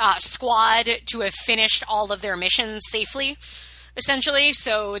squad to have finished all of their missions safely, essentially.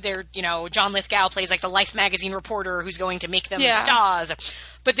 So they're, John Lithgow plays like the Life magazine reporter who's going to make them stars.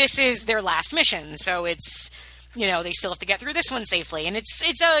 But this is their last mission, so it's, they still have to get through this one safely. And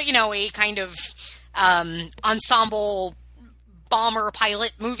it's a, a kind of ensemble bomber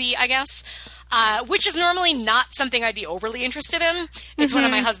pilot movie, I guess, which is normally not something I'd be overly interested in. It's one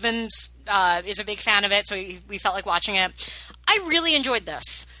of my husband's is a big fan of it, so we felt like watching it. I really enjoyed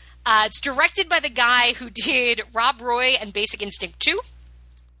this. It's directed by the guy who did Rob Roy and Basic Instinct 2.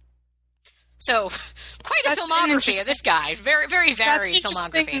 So, quite a filmography of this guy. Very, very varied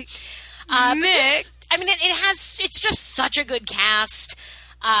filmography. It's just such a good cast.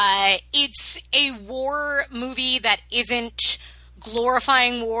 It's a war movie that isn't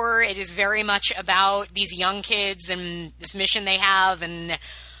glorifying war. It is very much about these young kids and this mission they have, and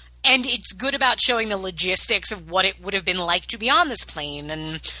it's good about showing the logistics of what it would have been like to be on this plane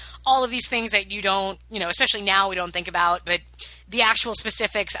and all of these things that you don't, especially now we don't think about, but the actual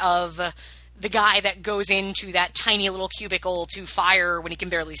specifics of the guy that goes into that tiny little cubicle to fire when he can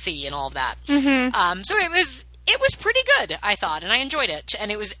barely see and all of that. Mm-hmm. So it was pretty good, I thought, and I enjoyed it,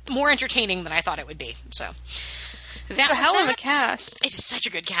 and it was more entertaining than I thought it would be. So it's a hell of a cast. It's such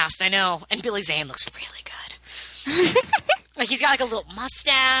a good cast, I know, and Billy Zane looks really good. Like he's got like a little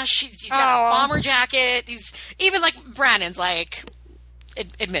mustache. He's got a bomber jacket. He's even like Brandon's like,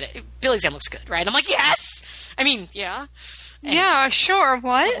 admit it, Billy Zane looks good, right? I'm like, yes. I mean, yeah. And yeah, sure.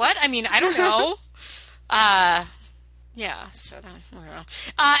 What? I mean, I don't know. Yeah, so that, I don't know.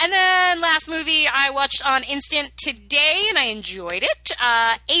 And then last movie I watched on Instant today, and I enjoyed it.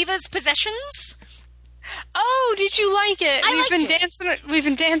 Ava's Possessions. Oh, did you like it? We've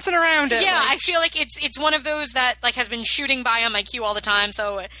been dancing around it. Yeah, I feel like it's one of those that like has been shooting by on my queue all the time.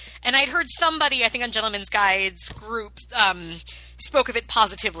 So, and I'd heard somebody, I think on Gentleman's Guide's group, spoke of it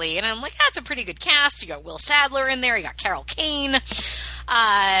positively, and I'm like, that's a pretty good cast. You got Will Sadler in there. You got Carol Kane.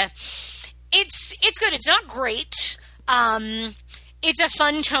 It's good. It's not great. It's a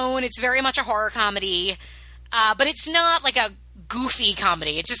fun tone. It's very much a horror comedy, but it's not like a goofy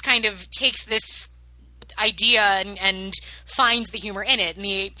comedy. It just kind of takes this idea and finds the humor in it.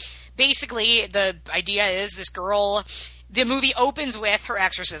 And basically the idea is this girl, the movie opens with her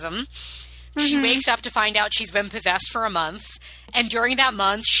exorcism. Mm-hmm. She wakes up to find out she's been possessed for a month, and during that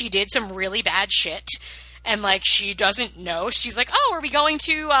month she did some really bad shit, and like she doesn't know. She's like, oh, are we going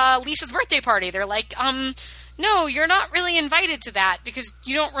to Lisa's birthday party? They're like, no, you're not really invited to that because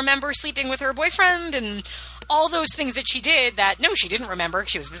you don't remember sleeping with her boyfriend, and all those things that she did that no, she didn't remember.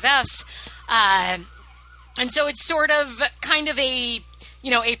 She was possessed. And so it's sort of kind of a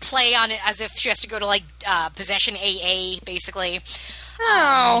play on it as if she has to go to like possession AA, basically.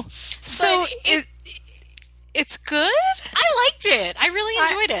 Oh, so it's good? I liked it. I really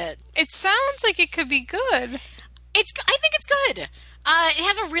enjoyed it. It sounds like it could be good. I think it's good. It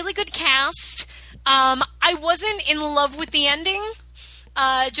has a really good cast. I wasn't in love with the ending.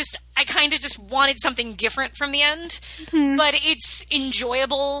 I kind of just wanted something different from the end. Mm-hmm. But it's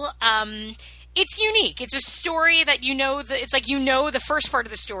enjoyable. It's unique. It's a story that it's like the first part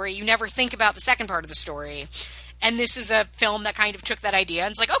of the story. You never think about the second part of the story. And this is a film that kind of took that idea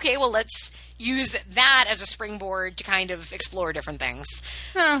and it's like, okay, well, let's use that as a springboard to kind of explore different things.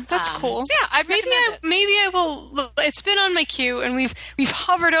 Oh, that's cool. So yeah, I'd recommend it. Maybe I will. It's been on my queue, and we've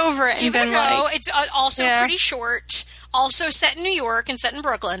hovered over it and been like, it's also pretty short. Also set in New York and set in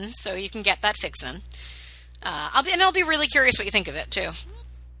Brooklyn, so you can get that fix in. I'll be really curious what you think of it too.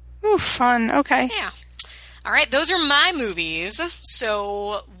 Ooh, fun. Okay. Yeah. All right, those are my movies.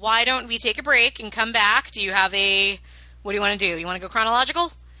 So why don't we take a break and come back? Do you have what do you want to do? You want to go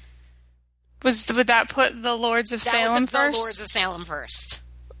chronological? Would that put the Lords of Salem first? The Lords of Salem first.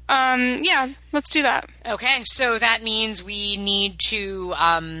 Yeah, let's do that. Okay, so that means we need to,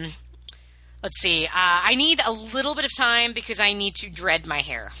 let's see. I need a little bit of time because I need to dread my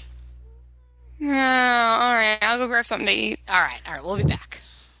hair. All right, I'll go grab something to eat. All right, we'll be back.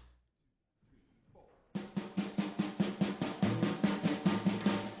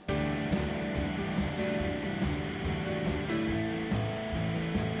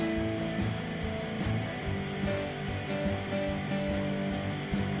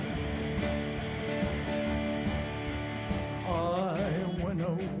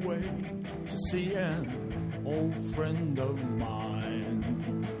 See an old friend of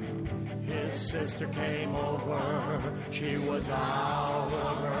mine. His sister came over, she was out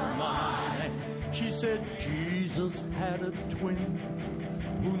of her mind. She said Jesus had a twin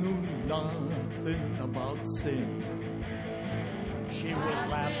who knew nothing about sin. She was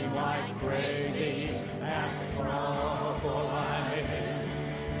laughing like crazy at the trouble I had.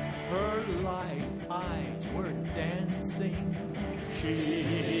 Her light eyes were dancing. She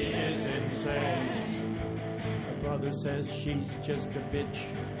is insane. Her brother says she's just a bitch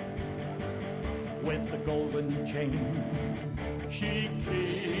with the golden chain. She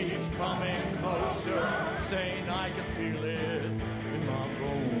keeps coming closer, saying I can feel it in my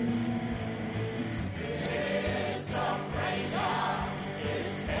bones. Schizophrenia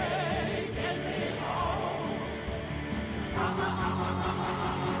is taking me home.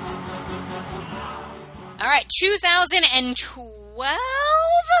 All right, 2012.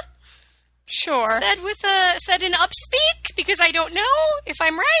 Sure. Said in upspeak because I don't know if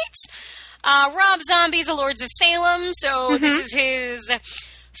I'm right. Rob Zombie's The Lords of Salem. So this is his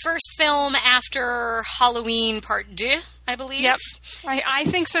first film after Halloween Part 2, I believe. Yep. I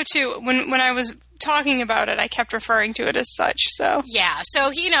think so too. When I was talking about it, I kept referring to it as such. So yeah.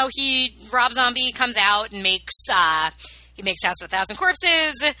 So Rob Zombie comes out and makes House of a Thousand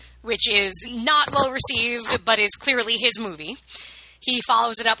Corpses, which is not well received, but is clearly his movie. He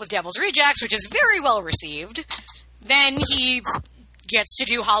follows it up with Devil's Rejects, which is very well received. Then he gets to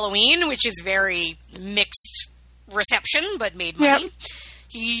do Halloween, which is very mixed reception, but made money. Yep.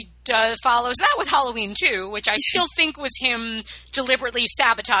 He follows that with Halloween 2, which I still think was him deliberately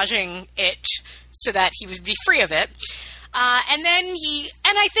sabotaging it so that he would be free of it. And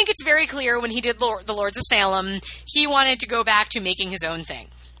I think it's very clear when he did The Lords of Salem, he wanted to go back to making his own thing.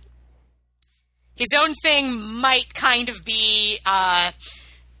 His own thing might kind of be an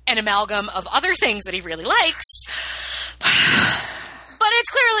amalgam of other things that he really likes, but it's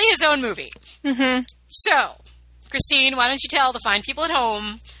clearly his own movie. Mm-hmm. So, Christine, why don't you tell the fine people at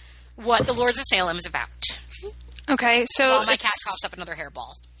home what The Lords of Salem is about? Okay, so while my cat coughs up another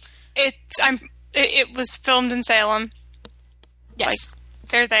hairball. It was filmed in Salem. Yes, like,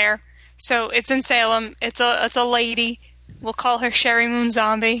 they're there. So it's in Salem. It's a lady. We'll call her Sherry Moon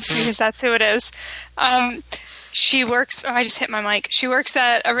Zombie because that's who it is. She works. Oh, I just hit my mic. She works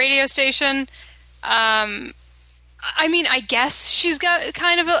at a radio station. I guess she's got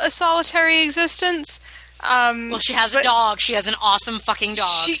kind of a solitary existence. Well, she has a dog. She has an awesome fucking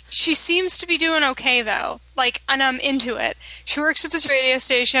dog. She seems to be doing okay, though. And I'm into it. She works at this radio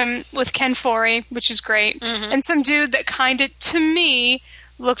station with Ken Foree, which is great. Mm-hmm. And some dude that kind of, to me,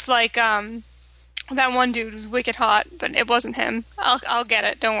 looked like, that one dude was wicked hot, but it wasn't him. I'll get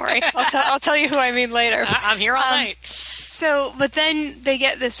it. Don't worry. I'll tell you who I mean later. I'm here all night. So, but then they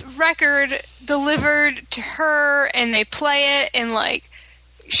get this record delivered to her, and they play it, and,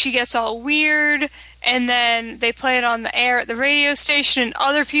 she gets all weird, and then they play it on the air at the radio station, and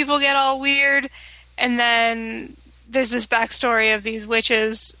other people get all weird, and then there's this backstory of these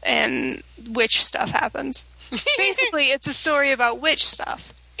witches, and witch stuff happens. Basically, it's a story about witch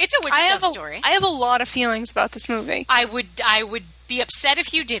stuff. It's a witch stuff story. I have a lot of feelings about this movie. I would be upset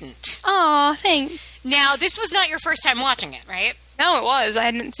if you didn't. Aw, thanks. Now, this was not your first time watching it, right? No, it was. I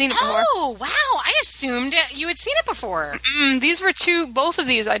hadn't seen it before. Oh, wow. I assumed you had seen it before. These were both of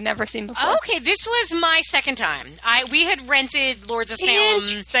these I'd never seen before. Okay, this was my second time. We had rented Lords of Salem.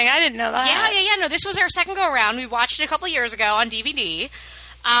 Interesting. I didn't know that. Yeah. No, this was our second go-around. We watched it a couple years ago on DVD.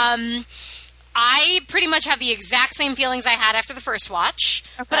 I pretty much have the exact same feelings I had after the first watch,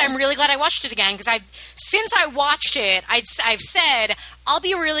 but I'm really glad I watched it again, because since I watched it, I've said, I'll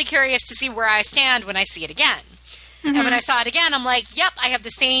be really curious to see where I stand when I see it again. Mm-hmm. And when I saw it again, I'm like, yep, I have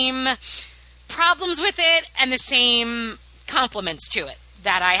the same problems with it and the same compliments to it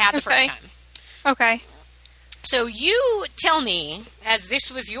that I had the first time. Okay. So you tell me, as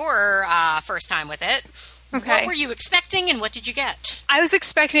this was your first time with it, what were you expecting and what did you get? I was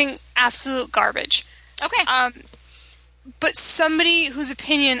expecting absolute garbage. Okay. But somebody whose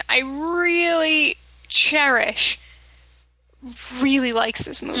opinion I really cherish really likes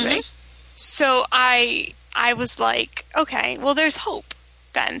this movie. Mm-hmm. So I was like, okay, well, there's hope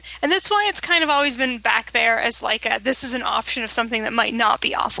then. And that's why it's kind of always been back there as this is an option of something that might not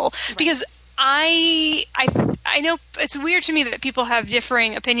be awful. Right. Because I know it's weird to me that people have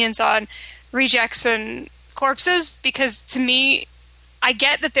differing opinions on Rejects and Corpses, because to me, I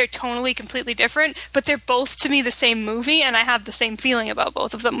get that they're tonally completely different, but they're both to me the same movie, and I have the same feeling about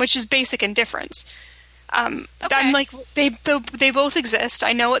both of them, which is basic indifference. I'm like, they both exist.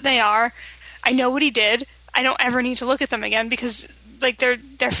 I know what they are. I know what he did. I don't ever need to look at them again because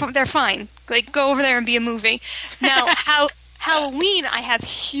they're fine. Go over there and be a movie. Now, Halloween, I have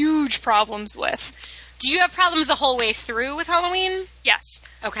huge problems with. Do you have problems the whole way through with Halloween? Yes.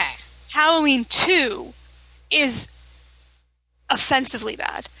 Okay. Halloween 2 is offensively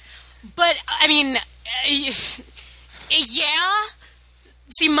bad. But, yeah.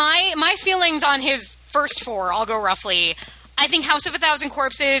 See, my feelings on his first four, I'll go roughly. I think House of a Thousand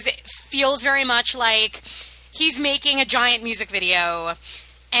Corpses feels very much like he's making a giant music video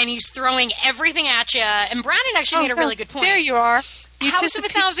and he's throwing everything at you. And Brandon actually made a really good point. There you are. House of a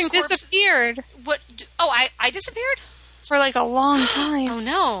Thousand Corpses disappeared. What? Oh, I disappeared? For a long time. Oh,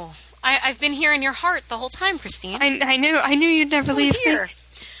 no. I've been here in your heart the whole time, Christine. I knew you'd never leave me.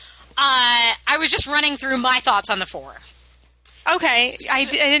 I was just running through my thoughts on the four. Okay, I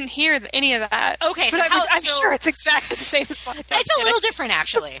didn't hear any of that. Okay, but I'm sure it's exactly the same as mine. It's a little different,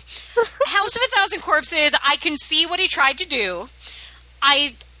 actually. House of a Thousand Corpses, I can see what he tried to do.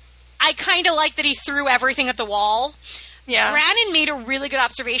 I kind of like that he threw everything at the wall. Yeah. Brandon made a really good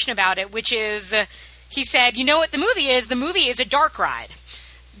observation about it, which is, he said, you know what the movie is? The movie is a dark ride.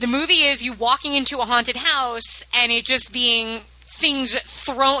 The movie is you walking into a haunted house and it just being things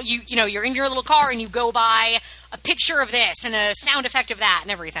thrown, you're in your little car and you go by a picture of this and a sound effect of that and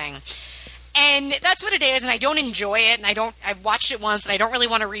everything. And that's what it is, and I don't enjoy it, and I've watched it once, and I don't really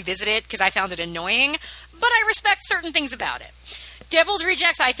want to revisit it because I found it annoying, but I respect certain things about it. Devil's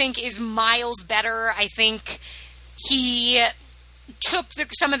Rejects, I think, is miles better. I think he took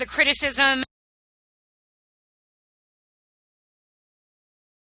some of the criticism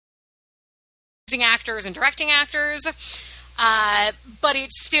actors and directing actors, but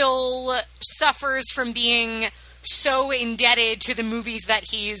it still suffers from being so indebted to the movies that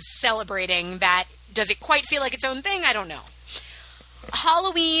he's celebrating that does it quite feel like its own thing? I don't know.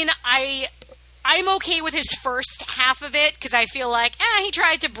 Halloween, I'm okay with his first half of it because I feel like he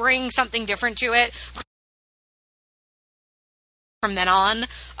tried to bring something different to it from then on,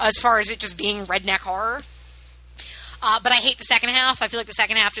 as far as it just being redneck horror. But I hate the second half. I feel like the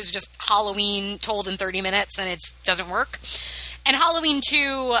second half is just Halloween told in 30 minutes, and it doesn't work. And Halloween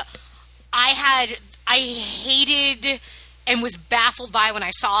 2, I hated and was baffled by when I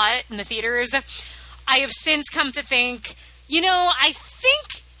saw it in the theaters. I have since come to think, I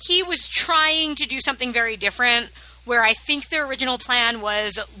think he was trying to do something very different, where I think the original plan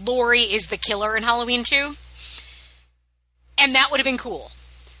was Laurie is the killer in Halloween 2. And that would have been cool.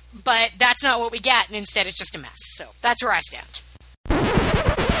 But that's not what we get, and instead it's just a mess. So that's where I stand.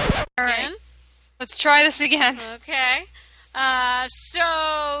 All right. Let's try this again. Okay.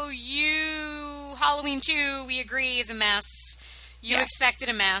 So Halloween 2, we agree, is a mess. You expected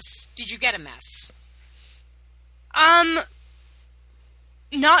a mess. Did you get a mess?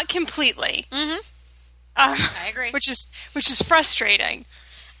 Not completely. Mm-hmm. I agree. Which is frustrating.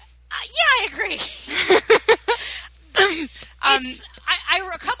 Yeah, I agree.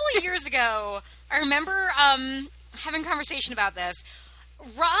 A couple of years ago, I remember having a conversation about this.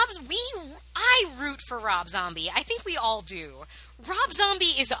 I root for Rob Zombie. I think we all do. Rob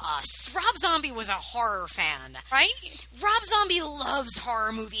Zombie is us. Rob Zombie was a horror fan. Right? Rob Zombie loves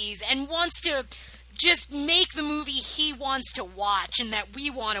horror movies and wants to just make the movie he wants to watch and that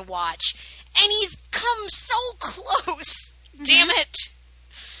we want to watch. And he's come so close. Mm-hmm. Damn it.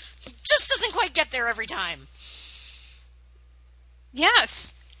 He just doesn't quite get there every time.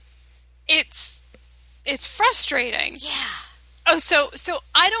 Yes. It's frustrating. Yeah. Oh, so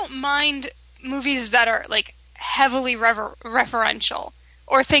I don't mind movies that are like heavily referential,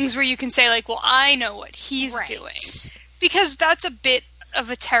 or things where you can say like, well, I know what he's doing, because that's a bit of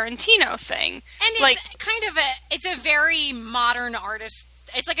a Tarantino thing. And it's like, kind of it's a very modern artist.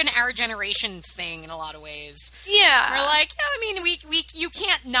 It's like an our generation thing in a lot of ways. Yeah. We're like, you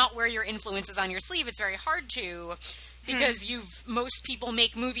can't not wear your influences on your sleeve. It's very hard to. Because most people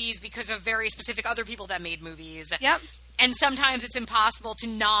make movies because of very specific other people that made movies. Yep. And sometimes it's impossible to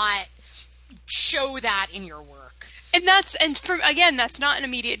not show that in your work. And that's not an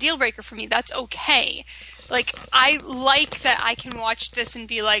immediate deal breaker for me. That's okay. Like, I like that I can watch this and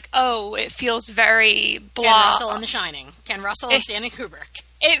be like, oh, it feels very blah. Ken Russell in The Shining. Ken Russell and Stanley Kubrick.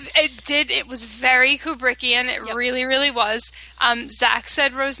 It was very Kubrickian. It really, really was. Zach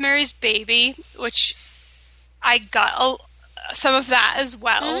said Rosemary's Baby, which I got some of that as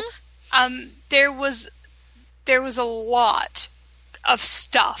well. Mm-hmm. There was a lot of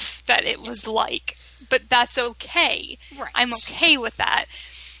stuff that it was like, but that's okay. Right. I'm okay with that.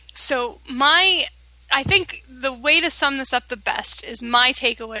 So I think the way to sum this up the best is my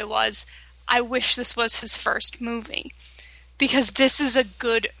takeaway was, I wish this was his first movie, because this is a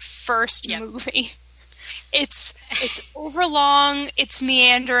good first movie. It's overlong, it's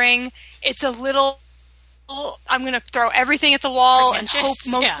meandering, it's a little, I'm going to throw everything at the wall and hope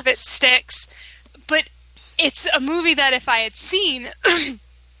most of it sticks. But it's a movie that if I had seen,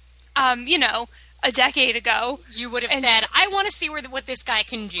 a decade ago, you would have said, I want to see what this guy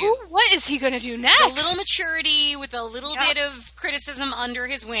can do. What is he going to do next? A little maturity with a little bit of criticism under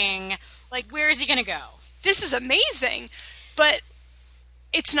his wing. Like, where is he going to go? This is amazing. But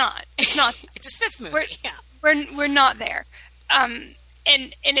it's not. It's not. It's his fifth movie. We're not there. And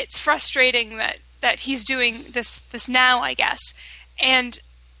it's frustrating that he's doing this now, I guess. And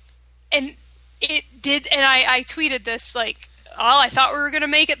it did, and I tweeted this, like, I thought we were going to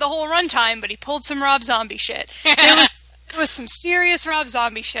make it the whole runtime, but he pulled some Rob Zombie shit. There was some serious Rob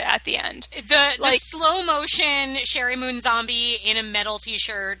Zombie shit at the end. The slow motion Sherry Moon Zombie in a metal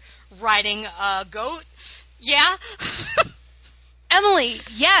t-shirt riding a goat. Yeah? Emily,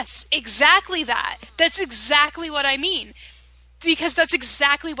 yes, exactly that. That's exactly what I mean. Because that's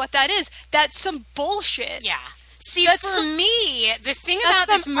exactly what that is. That's some bullshit. Yeah. See, for me, the thing about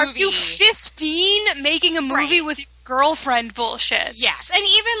this movie... Are you 15 making a movie with your girlfriend bullshit? Yes. And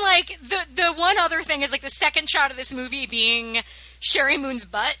even, like, the one other thing is, like, the second shot of this movie being Sherry Moon's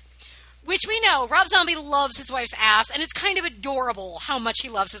butt. Which we know, Rob Zombie loves his wife's ass, and it's kind of adorable how much he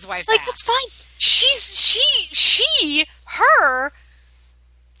loves his wife's ass. It's fine.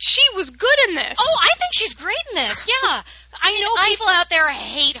 She was good in this. Oh, I think she's great in this, yeah. I know people out there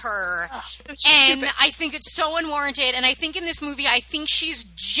hate her, and stupid. I think it's so unwarranted, and I think in this movie, I think she's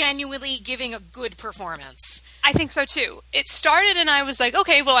genuinely giving a good performance. I think so, too. It started, and I was like,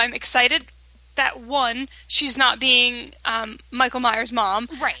 okay, well, I'm excited that, one, she's not being Michael Myers' mom.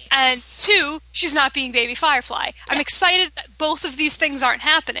 Right. And two, she's not being Baby Firefly. Yeah. I'm excited that both of these things aren't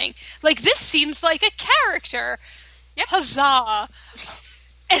happening. Like, this seems like a character. Yep. Huzzah.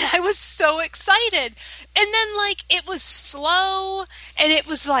 And I was so excited. And then, like, it was slow, and it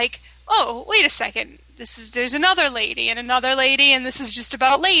was like, oh, wait a second. There's another lady, and this is just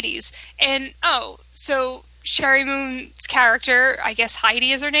about ladies. And, oh, so Sherry Moon's character, I guess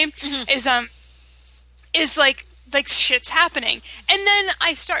Heidi is her name, is like shit's happening. And then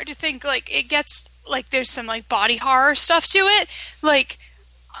I start to think, like, it gets, like, there's some, like, body horror stuff to it. Like,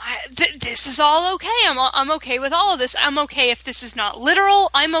 this is all okay. I'm okay with all of this. I'm okay if this is not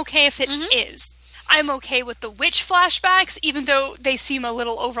literal. I'm okay if it is. I'm okay with the witch flashbacks, even though they seem a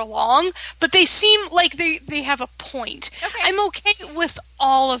little overlong, but they seem like they have a point. Okay. I'm okay with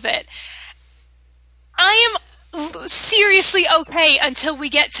all of it. I am seriously okay until we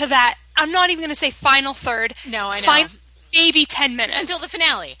get to that. I'm not even going to say final third. No, I know. Maybe 10 minutes. Until the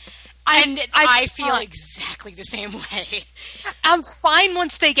finale. I feel exactly the same way. I'm fine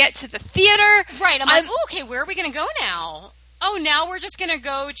once they get to the theater. Right. I'm like, okay, where are we going to go now? Oh, now we're just going to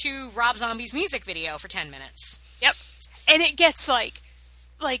go to Rob Zombie's music video for 10 minutes. Yep. And it gets like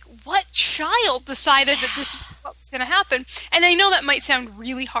what child decided that this was what was going to happen? And I know that might sound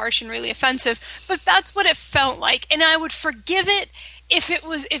really harsh and really offensive, but that's what it felt like. And I would forgive it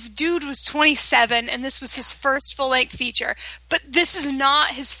if dude was 27 and this was his first full-length feature. But this is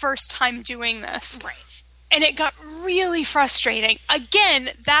not his first time doing this. Right. And it got really frustrating. Again,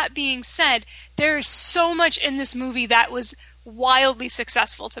 that being said, there is so much in this movie that was wildly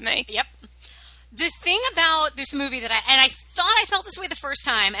successful to me. Yep. The thing about this movie that I thought I felt this way the first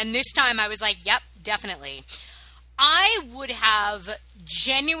time, and this time I was like, yep, definitely. I would have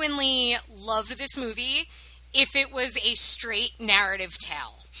genuinely loved this movie if it was a straight narrative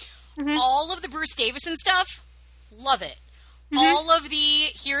tale. Mm-hmm. All of the Bruce Davison stuff, love it. Mm-hmm. All of the,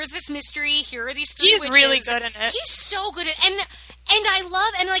 here is this mystery, here are these three witches. He's really good in it. He's so good at it. And I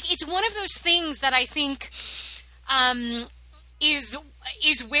love, and like, it's one of those things that I think is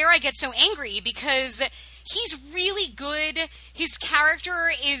where I get so angry, because he's really good. His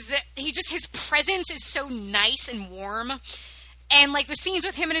character is, his presence is so nice and warm. And like the scenes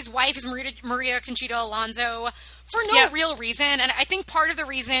with him and his wife is Maria Conchita Alonso for no real reason. And I think part of the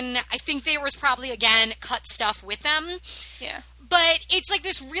reason, I think there was probably, again, cut stuff with them. Yeah. But it's like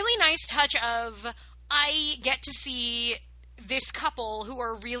this really nice touch of, I get to see this couple who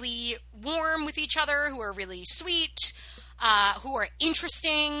are really warm with each other, who are really sweet, who are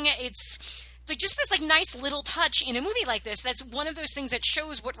interesting. It's like just this like nice little touch in a movie like this. That's one of those things that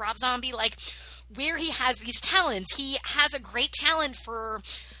shows what Rob Zombie, like, where he has these talents. He has a great talent for,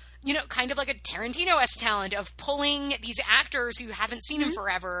 you know, kind of like a Tarantino-esque talent of pulling these actors who haven't seen him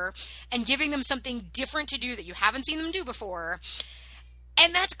forever and giving them something different to do that you haven't seen them do before.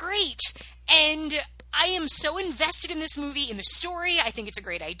 And that's great. And I am so invested in this movie, in the story. I think it's a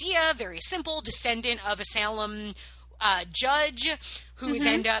great idea. Very simple. Descendant of a Salem judge who is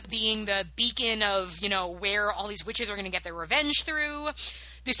end up being the beacon of, you know, where all these witches are going to get their revenge through.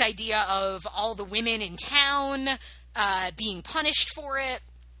 This idea of all the women in town being punished for it.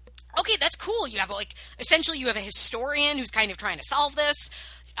 Okay, that's cool. You have essentially you have a historian who's kind of trying to solve this.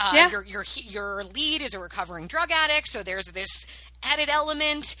 Your lead is a recovering drug addict, so there's this added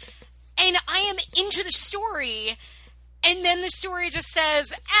element. And I am into the story. And then the story just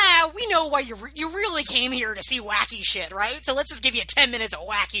says, we know why you really came here to see wacky shit, right? So let's just give you 10 minutes of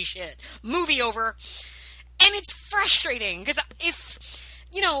wacky shit. Movie over. And it's frustrating, because if,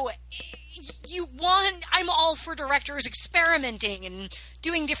 you know, I'm all for directors experimenting and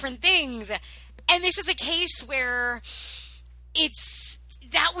doing different things. And this is a case where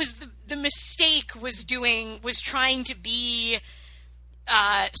that was the mistake was trying to be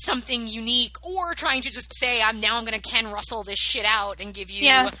something unique, or trying to just say, I'm going to Ken Russell this shit out and give you,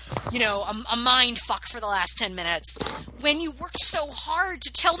 you know, a mind fuck for the last 10 minutes, when you worked so hard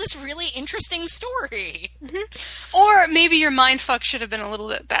to tell this really interesting story. Or maybe your mind fuck should have been a little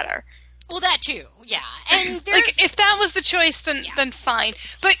bit better. Well, that too, yeah. And there's... like, if that was the choice, then fine.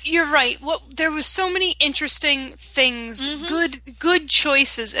 But you're right. There was so many interesting things, good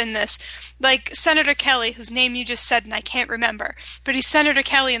choices in this. Like Senator Kelly, whose name you just said and I can't remember, but he's Senator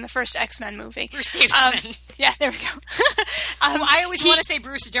Kelly in the first X-Men movie. Bruce Davison. Yeah, there we go. I always want to say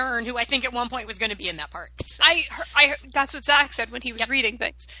Bruce Dern, who I think at one point was going to be in that part. So. I that's what Zach said when he was reading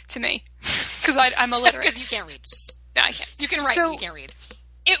things to me, because I'm illiterate. Because you can't read. No, I can't. You can write, but you can't read.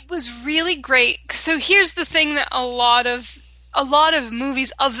 It was really great. So here's the thing that a lot of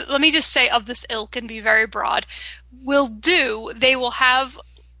movies let me just say of this ilk and be very broad, will do. They will have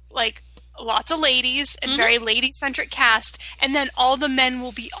like lots of ladies and very lady-centric cast, and then all the men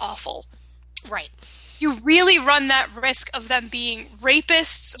will be awful. Right. You really run that risk of them being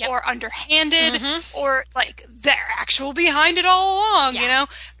rapists or underhanded or like they're actual behind it all along, you know?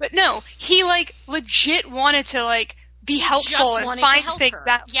 But no, he like legit wanted to like be helpful and find things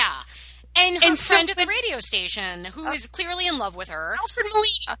out. Yeah. And her friend at the radio station, who is clearly in love with her. Alfred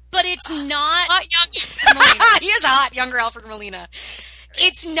Molina. But it's not... Hot young Molina. He is hot, younger Alfred Molina.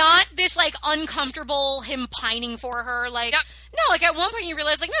 It's not this, like, uncomfortable, him pining for her. Like, no, like, at one point you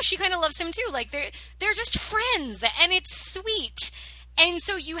realize, like, no, she kind of loves him, too. Like, they're just friends, and it's sweet. And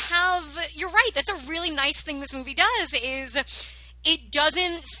so you have... You're right, that's a really nice thing this movie does, is... It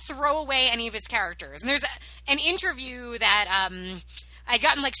doesn't throw away any of its characters. And there's an interview that I'd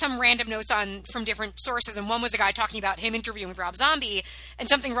gotten like some random notes on from different sources, and one was a guy talking about him interviewing with Rob Zombie, and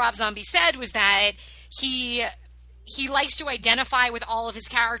something Rob Zombie said was that he likes to identify with all of his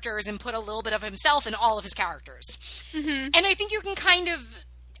characters and put a little bit of himself in all of his characters. And I think you can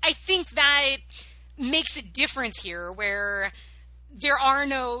I think that makes a difference here where... There are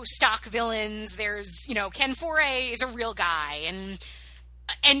no stock villains. There's, Ken Foray is a real guy.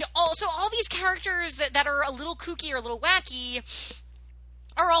 And also all these characters that are a little kooky or a little wacky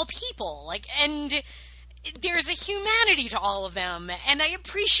are all people. Like, and there's a humanity to all of them. And I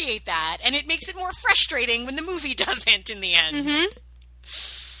appreciate that. And it makes it more frustrating when the movie doesn't in the end.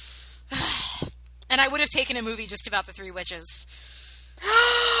 And I would have taken a movie just about the three witches.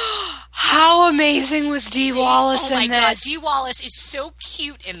 How amazing was Dee Wallace in this? Oh my god, Dee Wallace is so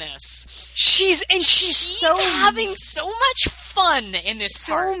cute in this. She's so having so much fun in this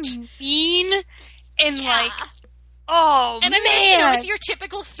part. So mean and like, oh and man. And I mean, it's your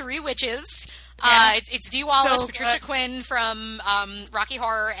typical three witches. Yeah. It's Dee Wallace, so Patricia Quinn from Rocky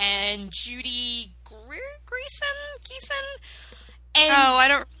Horror, and Judy Geeson. And I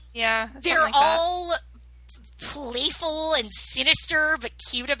don't. Yeah, they're like all playful and sinister, but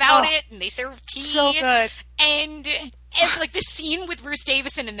cute about it, and they serve tea. So good. And like the scene with Bruce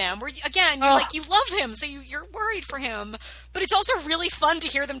Davison in them, where again you're like, you love him, so you're worried for him, but it's also really fun to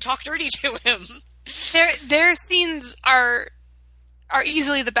hear them talk dirty to him. Their scenes are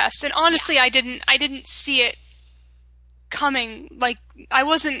easily the best, and honestly, I didn't see it coming. Like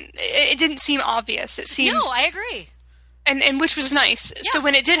it didn't seem obvious. It seemed. No, I agree. And which was nice. Yeah. So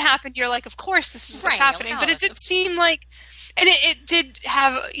when it did happen, you're like, of course this is what's happening. But it did seem like, and it did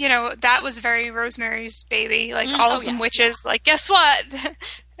have, that was very Rosemary's Baby. Like all of them witches. Yeah. Like, guess what?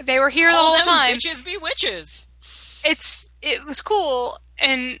 They were here the whole time. Witches be witches. It was cool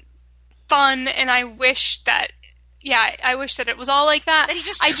and fun, and I wish that it was all like that. That he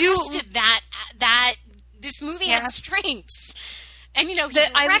just trusted that this movie had strengths. And, he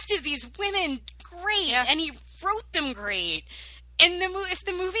directed these women great, and he wrote them great. And if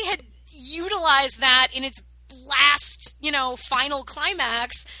the movie had utilized that in its last, final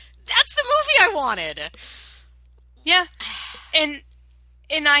climax, that's the movie I wanted. Yeah. And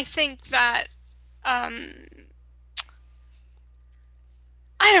I think that I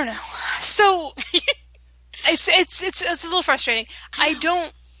don't know. So it's a little frustrating. I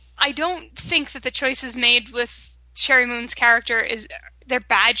don't think that the choices made with Sherry Moon's character they're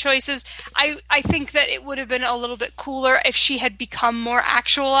bad choices. I think that it would have been a little bit cooler if she had become more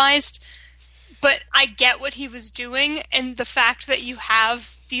actualized. But I get what he was doing, and the fact that you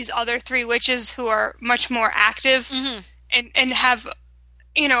have these other three witches who are much more active and have,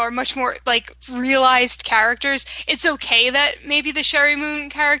 are much more like realized characters. It's okay that maybe the Sherry Moon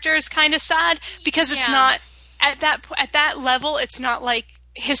character is kind of sad because it's not at that level. It's not like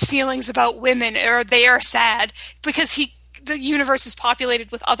his feelings about women or they are sad because the universe is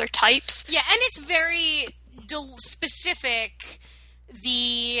populated with other types. Yeah, and it's very specific,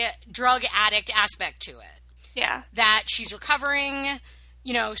 the drug addict aspect to it. Yeah. That she's recovering,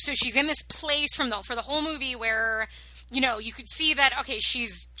 so she's in this place for the whole movie where, you could see that, okay,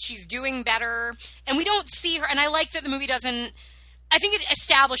 she's doing better. And we don't see her, and I like that the movie doesn't I think it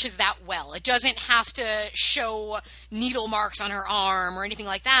establishes that well. It doesn't have to show needle marks on her arm or anything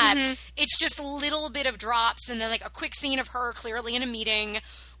like that. Mm-hmm. It's just a little bit of drops and then like a quick scene of her clearly in a meeting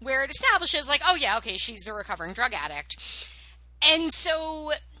where it establishes like, oh yeah, okay, she's a recovering drug addict. And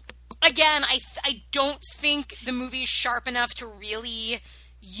so, again, I don't think the movie's sharp enough to really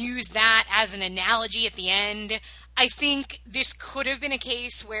use that as an analogy at the end. I think this could have been a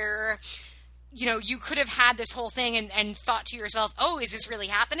case where, you know, you could have had this whole thing and thought to yourself, oh, is this really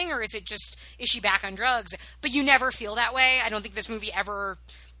happening? Or is she back on drugs? But you never feel that way. I don't think this movie ever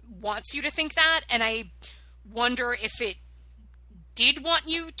wants you to think that. And I wonder if it did want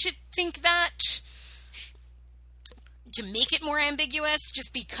you to think that to make it more ambiguous,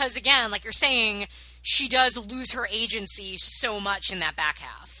 just because, again, like you're saying, she does lose her agency so much in that back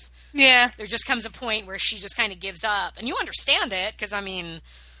half. Yeah. There just comes a point where she just kind of gives up. And you understand it, because, I mean...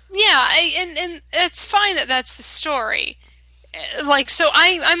 Yeah, and it's fine that that's the story. Like, so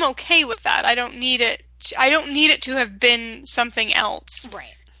I'm okay with that. I don't need it to have been something else.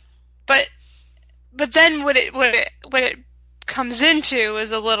 Right. But then what it comes into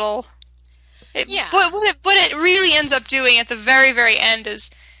is a little... Yeah. What it really ends up doing at the very, very end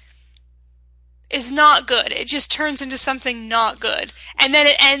is not good. It just turns into something not good. And then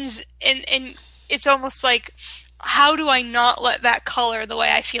it ends in it's almost like, how do I not let that color the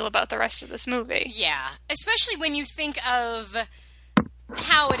way I feel about the rest of this movie? Yeah. Especially when you think of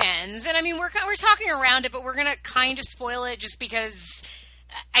how it ends. And I mean, we're talking around it, but we're going to kind of spoil it just because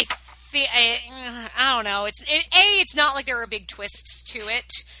I don't know. It's not like there are big twists to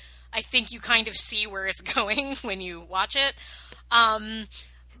it. I think you kind of see where it's going when you watch it.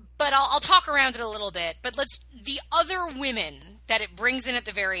 But I'll talk around it a little bit. But the other women that it brings in at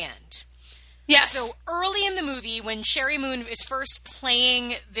the very end. Yes. So early in the movie, when Sherry Moon is first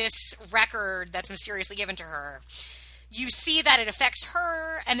playing this record that's mysteriously given to her, you see that it affects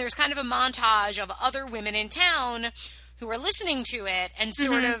her, and there's kind of a montage of other women in town who are listening to it and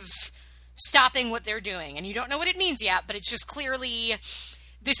sort of stopping what they're doing. And you don't know what it means yet, but it's just clearly...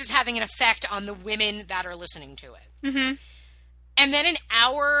 this is having an effect on the women that are listening to it. Mm-hmm. And then an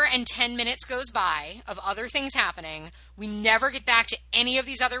hour and 10 minutes goes by of other things happening. We never get back to any of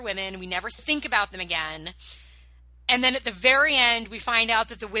these other women. We never think about them again. And then at the very end, we find out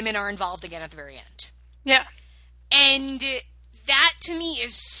that the women are involved again at the very end. Yeah. And that, to me,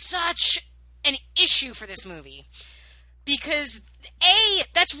 is such an issue for this movie. Because, A,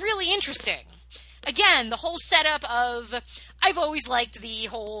 that's really interesting. Again, the whole setup of... I've always liked the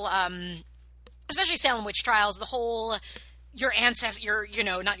whole, especially Salem witch trials, the whole, not your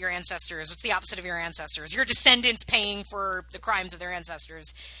ancestors, what's the opposite of your ancestors? Your descendants paying for the crimes of their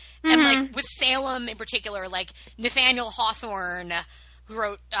ancestors. Mm-hmm. And, like, with Salem in particular, like, Nathaniel Hawthorne, who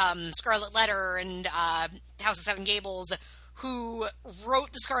wrote Scarlet Letter and House of Seven Gables, who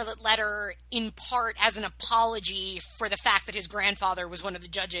wrote the Scarlet Letter in part as an apology for the fact that his grandfather was one of the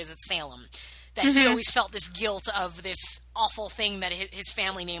judges at Salem. That he always felt this guilt of this awful thing that his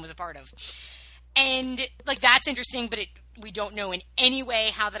family name was a part of. And, like, that's interesting, but we don't know in any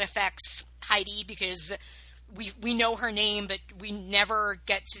way how that affects Heidi, because we know her name, but we never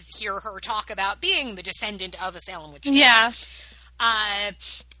get to hear her talk about being the descendant of a Salem witch. Yeah.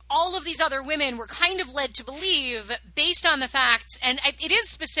 All of these other women were kind of led to believe, based on the fact, and it is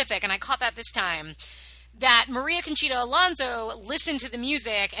specific, and I caught that this time, that Maria Conchita Alonso listened to the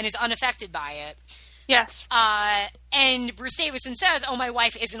music and is unaffected by it. Yes. And Bruce Davison says, oh, my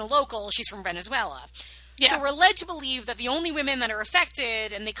wife isn't a local, she's from Venezuela. Yeah. So we're led to believe that the only women that are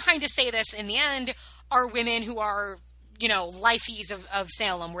affected, and they kind of say this in the end, are women who are, you know, lifeys of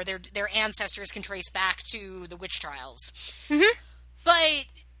Salem, where their ancestors can trace back to the witch trials. Mm-hmm. But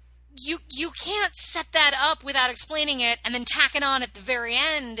you can't set that up without explaining it and then tack it on at the very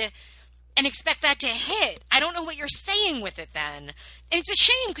end and expect that to hit. I don't know what you're saying with it then. And it's a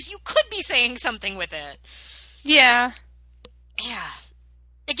shame, because you could be saying something with it. Yeah. Yeah.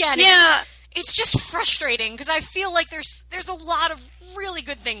 Again, it's just frustrating, because I feel like there's a lot of really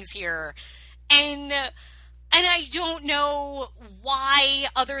good things here. And I don't know why,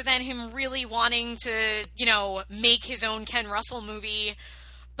 other than him really wanting to, you know, make his own Ken Russell movie,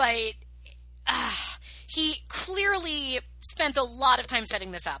 but... he clearly spent a lot of time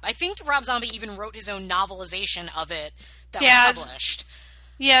setting this up. I think Rob Zombie even wrote his own novelization of it that was published.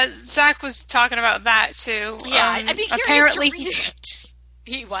 Yeah, Zach was talking about that too. Yeah, I'd be curious to read it.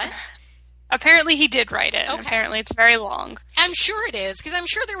 He what? Apparently he did write it. Okay. And apparently it's very long. I'm sure it is, because I'm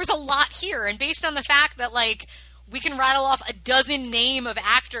sure there was a lot here. And based on the fact that, like, we can rattle off a dozen name of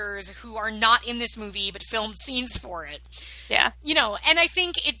actors who are not in this movie but filmed scenes for it. Yeah. You know, and I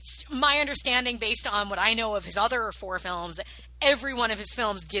think it's my understanding, based on what I know of his other 4 films, every one of his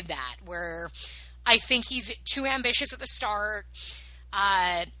films did that, where I think he's too ambitious at the start.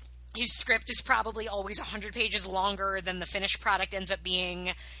 His script is probably always 100 pages longer than the finished product ends up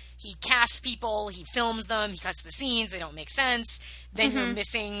being. He casts people, he films them, he cuts the scenes, they don't make sense. Then you're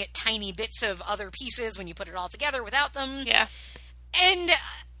missing tiny bits of other pieces when you put it all together without them. Yeah. And,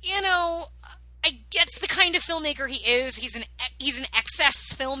 I guess the kind of filmmaker he is. He's an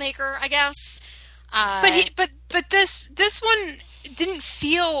excess filmmaker, I guess. But this one didn't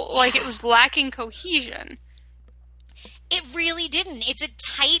feel like it was lacking cohesion. It really didn't. It's a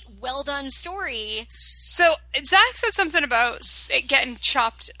tight, well-done story. So, Zach said something about it getting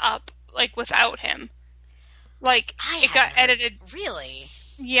chopped up, like, without him. Like, it got edited. Really?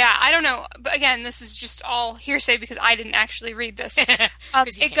 Yeah, I don't know. But again, this is just all hearsay because I didn't actually read this.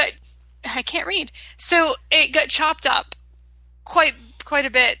 I can't read. So, it got chopped up quite a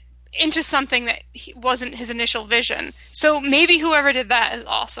bit into something that wasn't his initial vision. So, maybe whoever did that is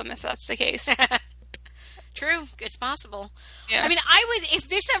awesome if that's the case. True. It's possible. Yeah. I mean, I would, if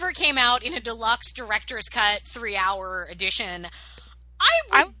this ever came out in a deluxe director's cut 3-hour edition,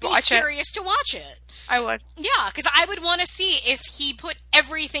 I would be curious to watch it. I would. Yeah, because I would want to see if he put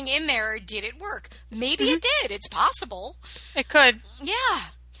everything in there, did it work? Maybe it did. It's possible. It could.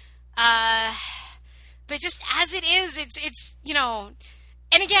 Yeah. But just as it is, it's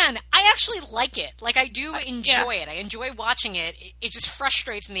and again, I actually like it. Like, I do enjoy it. I enjoy watching it. It just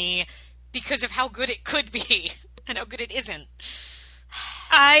frustrates me because of how good it could be and how good it isn't.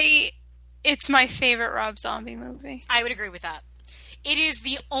 It's my favorite Rob Zombie movie. I would agree with that. It is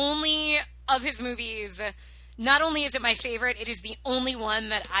the only of his movies, not only is it my favorite, it is the only one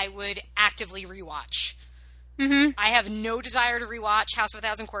that I would actively rewatch. Mm-hmm. I have no desire to rewatch House of a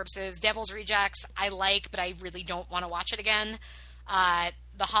Thousand Corpses. Devil's Rejects, I like, but I really don't want to watch it again.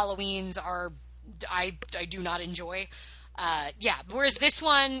 The Halloweens I do not enjoy. Whereas this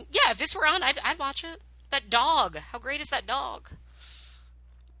one, if this were on, I'd watch it. That dog, how great is that dog?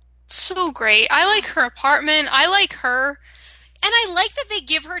 So great. I like her apartment. I like her. And I like that they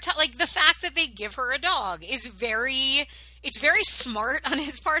give her, the fact that they give her a dog is it's very smart on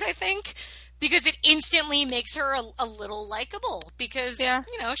his part, I think, because it instantly makes her a little likable because,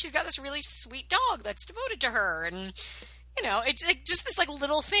 she's got this really sweet dog that's devoted to her. And, it's like just this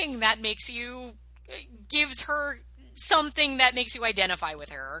little thing that gives her something that makes you identify with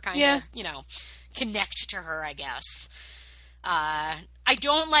her or kind of, connect to her, I guess. I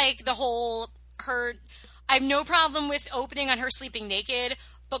don't like the whole I have no problem with opening on her sleeping naked,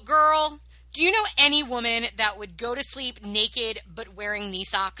 but girl, do you know any woman that would go to sleep naked but wearing knee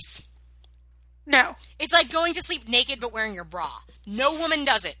socks? No. It's like going to sleep naked but wearing your bra. No woman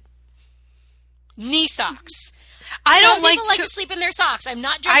does it. Knee socks. Some people like to sleep in their socks. I'm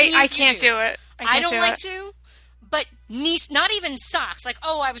not judging you. I can't do it. I don't like to. But not even socks. Like,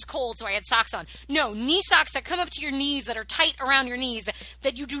 I was cold, so I had socks on. No, knee socks that come up to your knees, that are tight around your knees,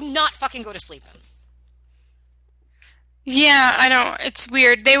 that you do not fucking go to sleep in. Yeah, I don't. It's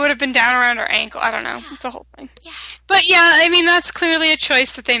weird. They would have been down around her ankle. I don't know. Yeah. It's a whole thing. Yeah. But I mean, that's clearly a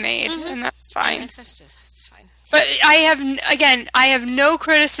choice that they made, and that's fine. Yeah, it's fine. But I have no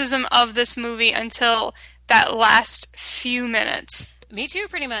criticism of this movie until that last few minutes. Me too,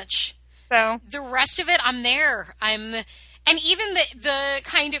 pretty much. So the rest of it, I'm there. And even the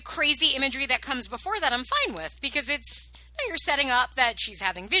kind of crazy imagery that comes before that, I'm fine with because you're setting up that she's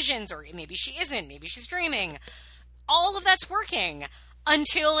having visions, or maybe she isn't. Maybe she's dreaming. All of that's working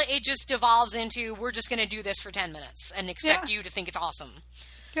until it just devolves into we're just going to do this for 10 minutes and expect you to think it's awesome.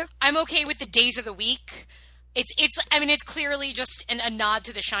 Yep. I'm okay with the days of the week. It's clearly just a nod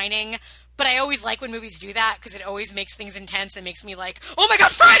to The Shining, but I always like when movies do that because it always makes things intense and makes me like, oh my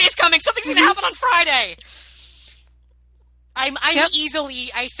god, Friday's coming! Something's going to happen on Friday!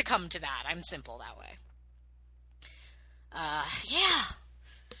 I succumb to that. I'm simple that way.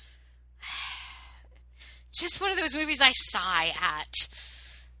 Just one of those movies I sigh at.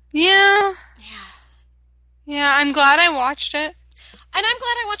 Yeah. Yeah, I'm glad I watched it. And I'm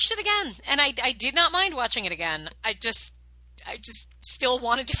glad I watched it again. And I did not mind watching it again. I just still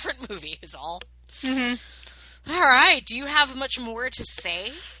want a different movie is all. Mm-hmm. All right. Do you have much more to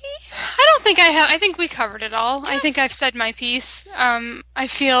say? I don't think I have. I think we covered it all. Yeah. I think I've said my piece. I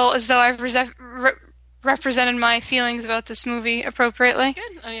feel as though I've represented my feelings about this movie appropriately.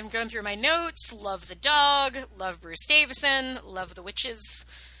 Good. I am going through my notes. Love the dog. Love Bruce Davison. Love the witches.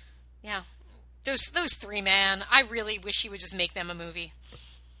 Yeah. Those three, man. I really wish he would just make them a movie.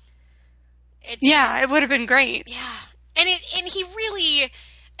 It would have been great. Yeah. And he really,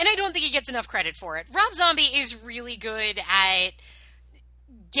 and I don't think he gets enough credit for it. Rob Zombie is really good at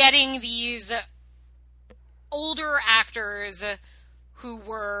getting these older actors who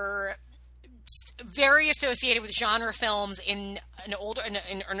were very associated with genre films in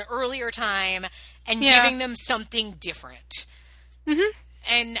an earlier time, and giving them something different. Mm-hmm.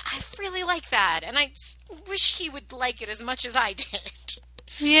 And I really like that, and I just wish he would like it as much as I did.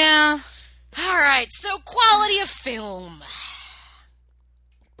 Yeah. All right, so quality of film.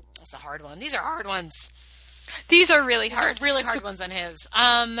 That's a hard one. These are hard ones. These are really hard. These are really hard ones on his.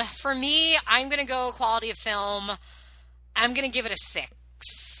 For me, I'm going to go quality of film. I'm going to give it a 6.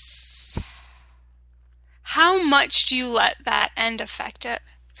 How much do you let that end affect it?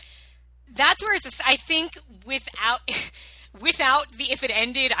 That's where I think without if it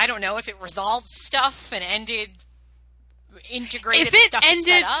ended, I don't know, if it resolved stuff and integrated if it stuff ended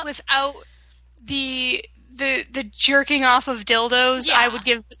set up. Without the jerking off of dildos, I would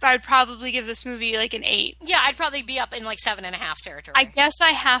probably give this movie like an 8. Yeah, I'd probably be up in like 7.5 territory. I guess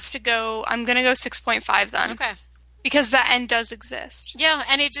I'm going to go 6.5 then. Okay. Because that end does exist. Yeah,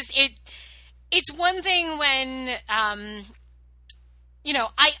 and it's one thing when, I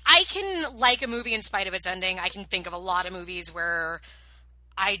can like a movie in spite of its ending. I can think of a lot of movies where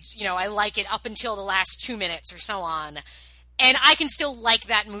I like it up until the last 2 minutes or so on. And I can still like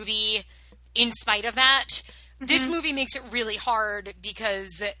that movie in spite of that. Mm-hmm. This movie makes it really hard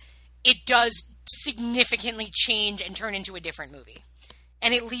because it does significantly change and turn into a different movie.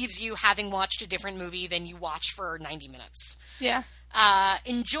 And it leaves you having watched a different movie than you watched for 90 minutes. Yeah.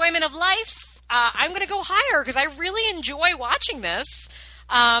 Enjoyment of life, I'm going to go higher because I really enjoy watching this.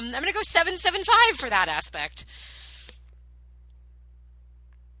 I'm going to go 7.75 for that aspect.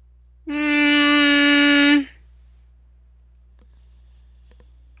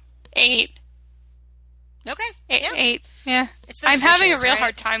 8. Okay. 8. Yeah. I'm having a real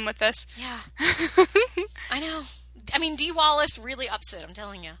hard time with this. Yeah. I know. I mean, Dee Wallace really ups it, I'm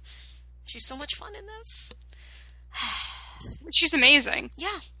telling you. She's so much fun in this. She's amazing.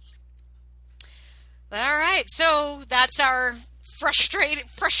 Yeah. But all right, so that's our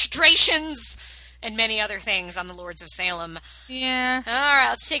frustrations and many other things on the Lords of Salem. Yeah. All right,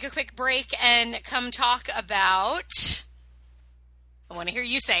 let's take a quick break and come talk about... I want to hear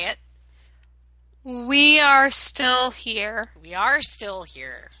you say it. We are still here. We are still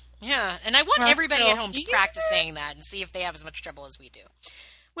here. Yeah, and I want everybody at home to practice saying that and see if they have as much trouble as we do.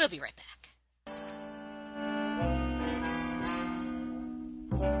 We'll be right back.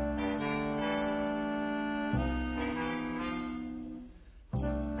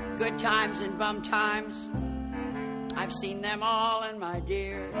 Good times and bum times, I've seen them all, and my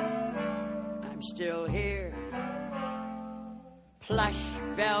dear, I'm still here. Plush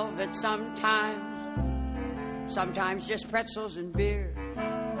velvet sometimes just pretzels and beer,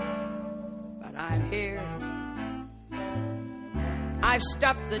 but I'm here. I've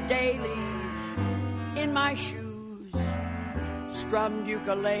stuffed the dailies in my shoes, strummed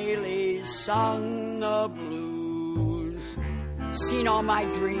ukuleles, sung the blues, seen all my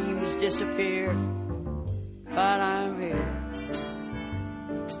dreams disappear, but I'm here.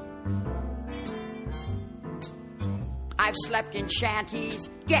 I've slept in shanties,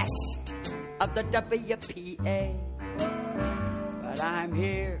 guest of the WPA, but I'm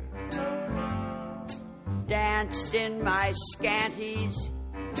here. Danced in my scanties,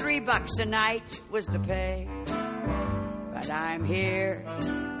 $3 a night was the pay, but I'm here.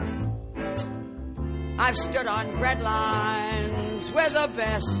 I've stood on bread lines with the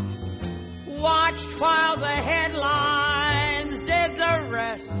best, watched while the headlines did the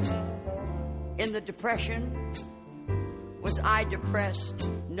rest. In the Depression, was I depressed?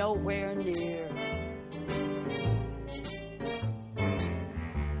 Nowhere near.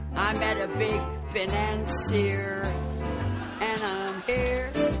 I met a big financier, and I'm here.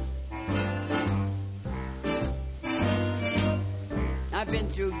 I've been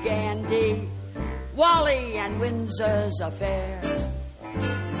through Gandhi, Wally, and Windsor's affair,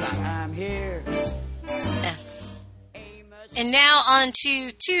 but I'm here. And now on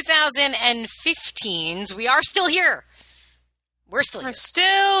to 2015's We Are Still Here. We're still here. We're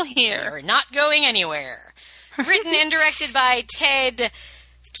still here. We're not going anywhere. Written and directed by Ted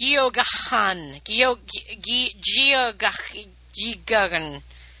Geoghegan.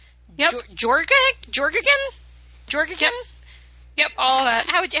 Yep. Jorgagan? Yep, all that.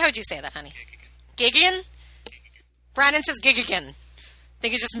 How would you say that, honey? Gigan? Brandon says Gigagan. I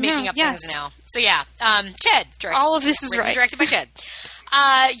think he's just making up things now. So yeah, Ted. All of this is right. Directed by Ted.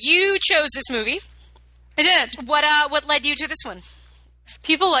 You chose this movie. I did. What led you to this one?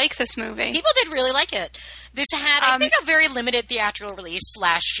 People like this movie. People did really like it. This had, I think, a very limited theatrical release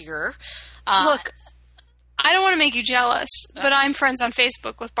last year. Look, I don't want to make you jealous, but I'm friends on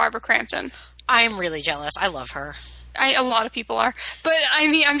Facebook with Barbara Crampton. I'm really jealous. I love her. A lot of people are. But, I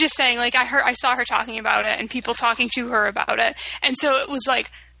mean, I'm just saying, like, I saw her talking about it and people talking to her about it. And so it was,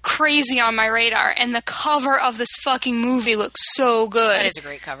 like, crazy on my radar. And the cover of this fucking movie looks so good. That is a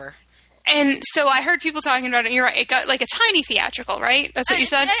great cover. And so I heard people talking about it, and you're right, it got, like, a tiny theatrical, right? That's what you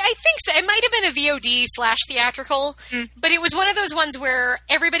said? I think so. It might have been a VOD/theatrical, but it was one of those ones where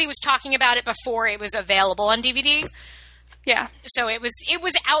everybody was talking about it before it was available on DVD. Yeah. So it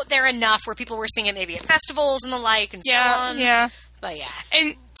was out there enough where people were seeing it maybe at festivals and the like and so on. Yeah. But yeah.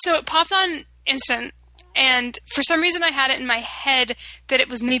 And so it popped on instant, and for some reason I had it in my head that it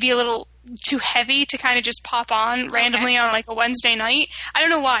was maybe a little too heavy to kind of just pop on randomly on like a Wednesday night. I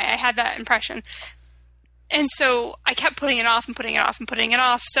don't know why I had that impression. And so I kept putting it off and putting it off and putting it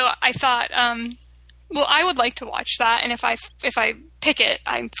off. So I thought, well, I would like to watch that, and if I pick it,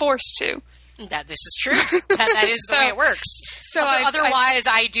 I'm forced to. That this is true. That is the way it works. So otherwise,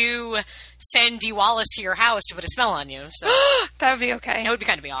 I do send Dee Wallace to your house to put a spell on you. So that would be okay. It would be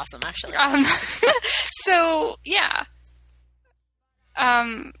kind of be awesome, actually. So yeah.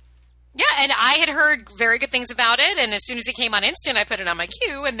 Yeah, and I had heard very good things about it, and as soon as it came on Instant, I put it on my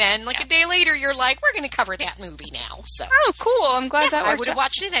queue, and then, a day later, you're like, we're going to cover that movie now. So, oh, cool. I'm glad that worked I would have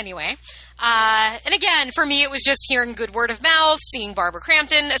watched it anyway. And again, for me, it was just hearing good word of mouth, seeing Barbara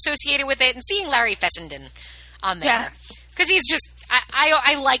Crampton associated with it, and seeing Larry Fessenden on there. Because he's just,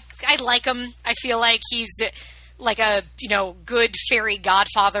 I like him. I feel like he's like a, good fairy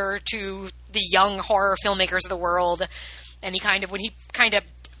godfather to the young horror filmmakers of the world. And when he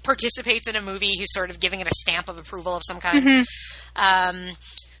participates in a movie, he's sort of giving it a stamp of approval of some kind.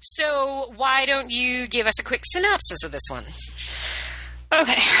 So why don't you give us a quick synopsis of this one?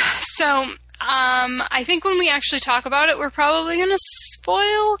 Okay, so I think when we actually talk about it, we're probably going to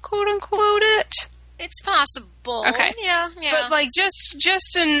spoil, quote unquote, it. It's possible. Okay, yeah. But like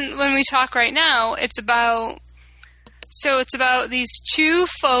just when we talk right now, it's about these two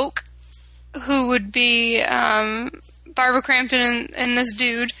folk who would be Barbara Crampton and this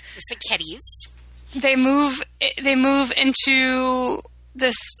dude. The Sacchettes. They move into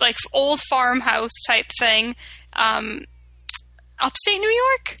this like old farmhouse type thing, upstate New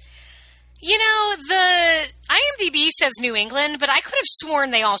York. The IMDb says New England, but I could have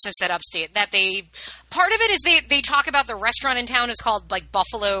sworn they also said upstate. Part of it is they talk about the restaurant in town is called like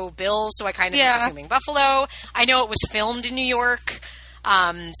Buffalo Bill's, so I kind of was assuming Buffalo. I know it was filmed in New York, so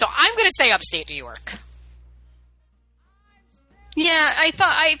I'm going to say upstate New York. Yeah,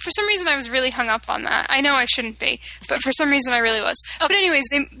 for some reason I was really hung up on that. I know I shouldn't be, but for some reason I really was. Okay. But anyways,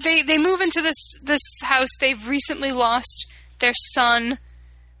 they move into this house. They've recently lost their son.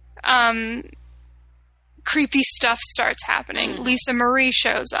 Creepy stuff starts happening. Lisa Marie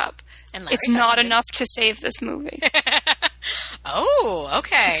shows up. And it's not enough to save this movie. Oh,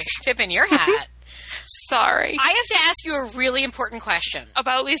 okay. Tip in your hat. Sorry. I have to ask you a really important question.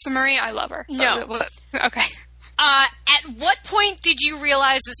 About Lisa Marie? I love her. No. Okay. At what point did you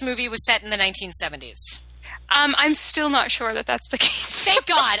realize this movie was set in the 1970s? I'm still not sure that that's the case. Thank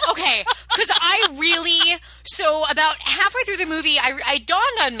God. Okay. Because so about halfway through the movie, I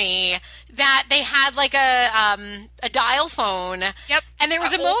dawned on me that they had like a dial phone. Yep. And there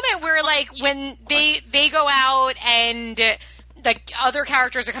was a moment where like when they go out and like other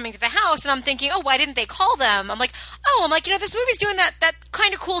characters are coming to the house, and I'm thinking, why didn't they call them? I'm like, this movie's doing that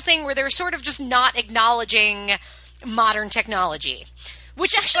kind of cool thing where they're sort of just not acknowledging modern technology,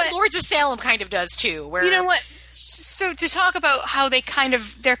 which actually Lords of Salem kind of does too. Where you know what? So to talk about how they're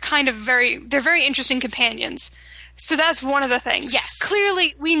very interesting companions. So that's one of the things. Yes,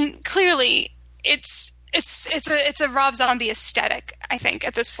 clearly it's a Rob Zombie aesthetic, I think,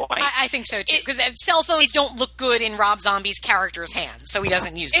 at this point. I think so too, because cell phones don't look good in Rob Zombie's character's hands, so he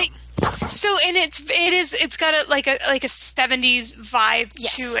doesn't use them. So, and it's got a 70s vibe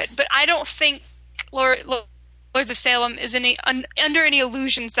to it, but I don't think Lords of Salem is under any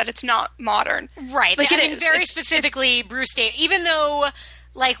illusions that it's not modern. Right. Like very specifically, Bruce Day, even though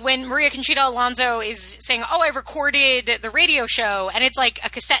like when Maria Conchita Alonso is saying, I recorded the radio show, and it's like a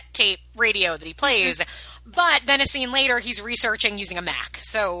cassette tape radio that he plays, but then a scene later he's researching using a Mac.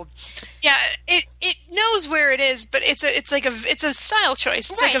 So yeah, it knows where it is, but it's a style choice.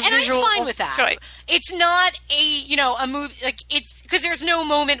 It's right, like a visual and I'm fine with that. choice. It's not a movie, like it's because there's no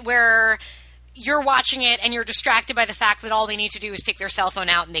moment where you're watching it and you're distracted by the fact that all they need to do is take their cell phone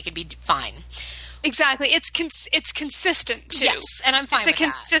out and they could be fine. Exactly. It's consistent, too. Yes, and I'm fine with that. It's a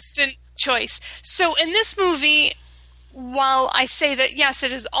consistent choice. So in this movie, while I say that, yes,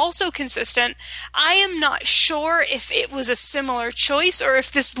 it is also consistent, I am not sure if it was a similar choice or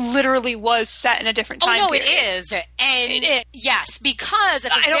if this literally was set in a different time period. Oh, no, it is. And it is. Yes, because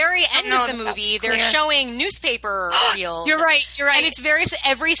at the very end of the movie, they're showing newspaper reels. You're right. And it's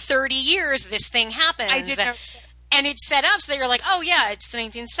every 30 years this thing happens. I did notice it. And it's set up so that you're like, oh, yeah, it's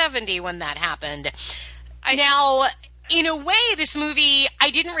 1970 when that happened. Now, in a way, this movie, I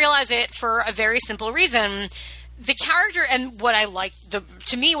didn't realize it for a very simple reason. The character, and what I like,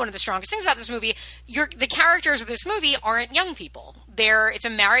 to me, one of the strongest things about this movie, the characters of this movie aren't young people. It's a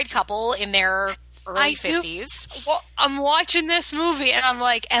married couple in their early 50s. Well, I'm watching this movie, and I'm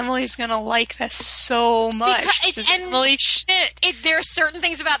like, Emily's going to like this so much. This is Emily shit. There are certain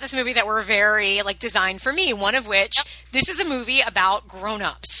things about this movie that were very, designed for me, one of which, this is a movie about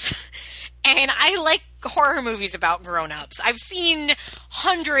grown-ups. And I like horror movies about grown-ups. I've seen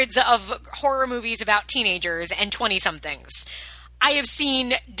hundreds of horror movies about teenagers and 20-somethings. I have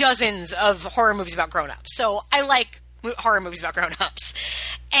seen dozens of horror movies about grown-ups. So I like horror movies about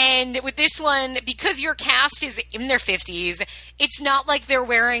grown-ups. And with this one, because your cast is in their 50s, it's not like they're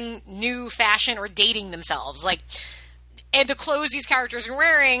wearing new fashion or dating themselves. And the clothes these characters are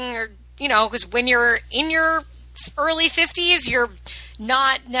wearing are, because when you're in your early 50s, you're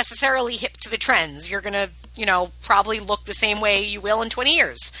not necessarily hip to the trends. You're going to, probably look the same way you will in 20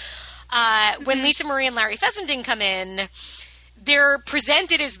 years. When Lisa Marie and Larry Fessenden come in, they're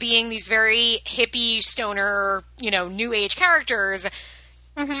presented as being these very hippie, stoner, new age characters.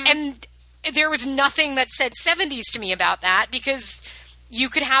 Mm-hmm. And there was nothing that said 70s to me about that, because you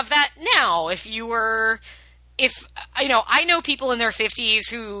could have that now I know people in their 50s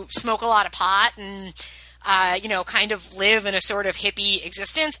who smoke a lot of pot and kind of live in a sort of hippie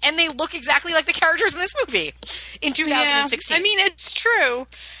existence, and they look exactly like the characters in this movie in 2016. Yeah, I mean, it's true.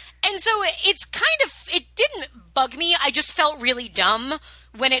 And so it didn't bug me. I just felt really dumb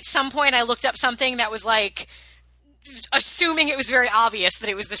when at some point I looked up something that was assuming it was very obvious that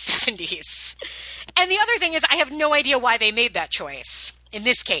it was the 70s. And the other thing is, I have no idea why they made that choice in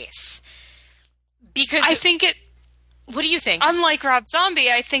this case. Because I think what do you think? Unlike Rob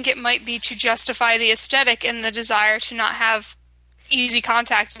Zombie, I think it might be to justify the aesthetic and the desire to not have easy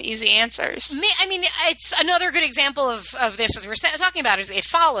contact and easy answers. I mean, it's another good example of this, as we're talking about, is It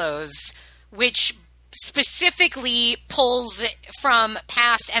Follows, which specifically pulls from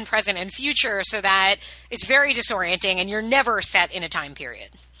past and present and future so that it's very disorienting and you're never set in a time period.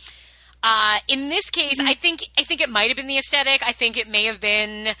 In this case, I think it might have been the aesthetic. I think it may have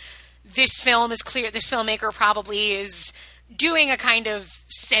been this film is clear. This filmmaker probably is doing a kind of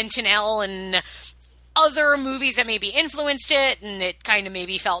Sentinel and other movies that maybe influenced it, and it kind of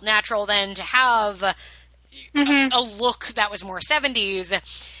maybe felt natural then to have a look that was more 70s.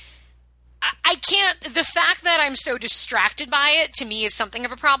 I can't. The fact that I'm so distracted by it, to me, is something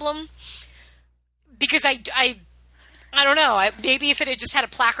of a problem, because I don't know. Maybe if it had just had a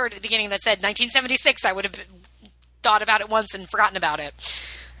placard at the beginning that said 1976, I would have thought about it once and forgotten about it.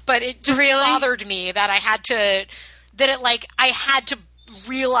 But it just bothered me that I had to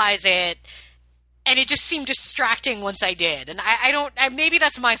realize it, and it just seemed distracting once I did. And maybe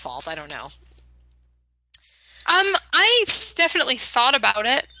that's my fault. I don't know. I definitely thought about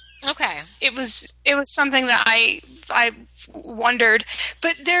it. Okay. It was something that I wondered,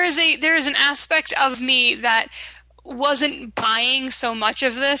 but there is an aspect of me that wasn't buying so much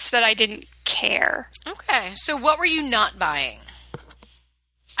of this that I didn't care. Okay. So what were you not buying?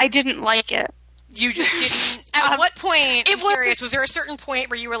 I didn't like it. You just didn't? At what point, I'm curious, was there a certain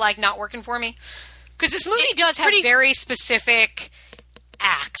point where you were like, not working for me? Because this movie does have very specific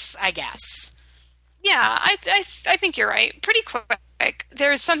acts, I guess. Yeah, I think you're right. Pretty quick.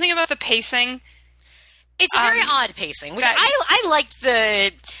 There's something about the pacing. It's a very odd pacing. Which I liked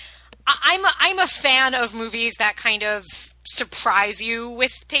the... I'm a fan of movies that kind of surprise you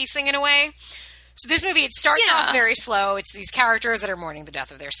with pacing in a way. So this movie, it starts off very slow. It's these characters that are mourning the death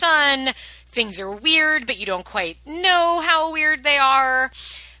of their son. Things are weird, but you don't quite know how weird they are.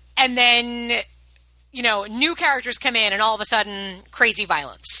 And then, new characters come in, and all of a sudden, crazy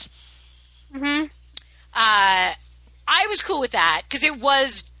violence. Mm-hmm. I was cool with that, because it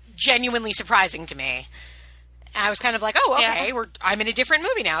was genuinely surprising to me. I was kind of like, oh, okay, I'm in a different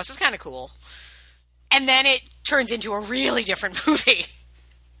movie now. This is kind of cool. And then it turns into a really different movie.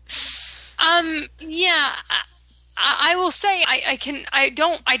 Yeah, I will say I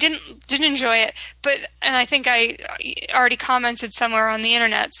didn't enjoy it, and I think I already commented somewhere on the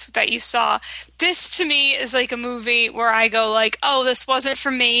internet that you saw. This to me is like a movie where I go like, oh, this wasn't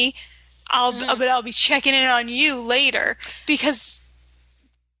for me. But I'll be checking in on you later, because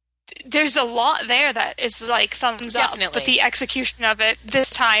there's a lot there that is like thumbs Definitely. up, but the execution of it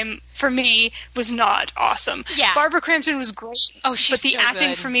this time for me was not awesome. Yeah. Barbara Crampton was great. Oh, she's but the so acting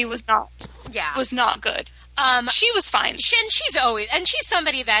good. for me was not good. She was fine. She's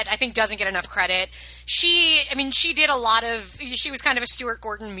somebody that I think doesn't get enough credit. She did a lot of, she was kind of a Stuart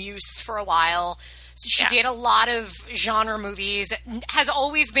Gordon muse for a while. So she did a lot of genre movies, has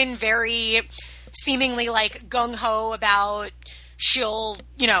always been very seemingly like gung-ho about she'll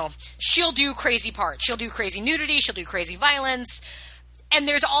do crazy parts. She'll do crazy nudity. She'll do crazy violence. And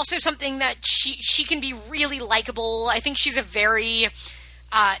there's also something that she can be really likable. I think she's a very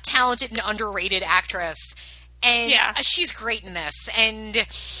talented and underrated actress. And she's great in this. And,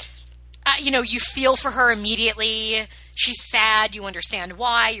 you feel for her immediately. She's sad. You understand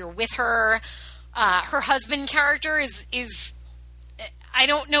why. You're with her. Her husband character is I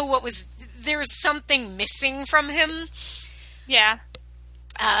don't know what was, there's something missing from him. Yeah.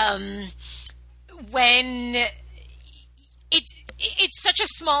 When it's such a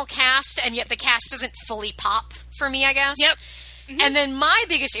small cast, and yet the cast doesn't fully pop for me, I guess. Yep. Mm-hmm. And then my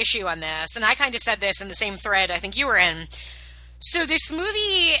biggest issue on this, and I kind of said this in the same thread I think you were in. So this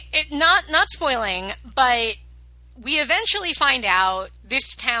movie, not spoiling, but we eventually find out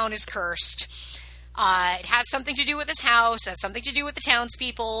this town is cursed. It has something to do with this house, has something to do with the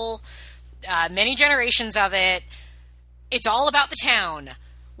townspeople, many generations of it. It's all about the town.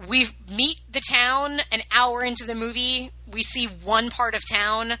 We meet the town an hour into the movie. We see one part of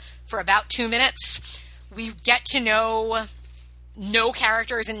town for about 2 minutes. We get to know no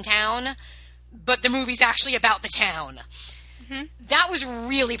characters in town, but the movie's actually about the town. Mm-hmm. That was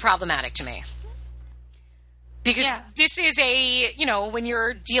really problematic to me. Because this is when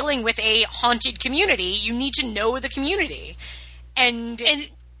you're dealing with a haunted community, you need to know the community. And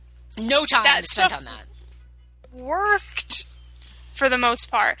no time is spent on that. Worked for the most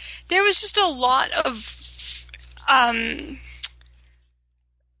part. There was just a lot of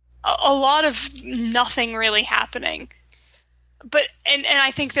nothing really happening. But and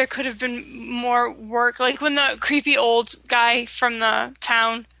I think there could have been more work, like when the creepy old guy from the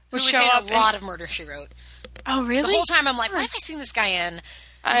town would show up. A lot of Murder, She Wrote. Oh, really? The whole time I'm like, what have I seen this guy in?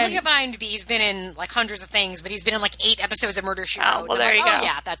 I'm looking up on IMDb. He's been in like hundreds of things, but he's been in like 8 episodes of Murder, She Wrote. Oh, well, there you go. Oh,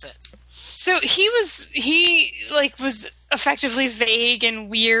 yeah, that's it. So he was effectively vague and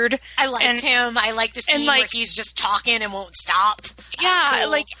weird. I liked him. I like the scene where he's just talking and won't stop. Yeah,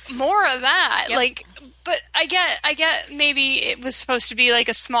 cool. like more of that. Yep. Like, but I get maybe it was supposed to be like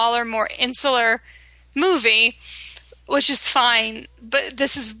a smaller, more insular movie, which is fine. But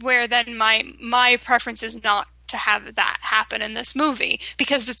this is where then my preference is not to have that happen in this movie,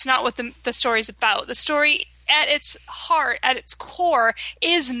 because it's not what the story's about. The story at its heart, at its core,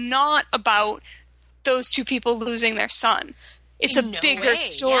 is not about those two people losing their son. It's a bigger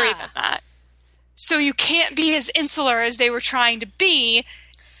story than that. So you can't be as insular as they were trying to be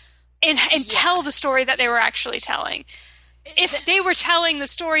and tell the story that they were actually telling. If they were telling the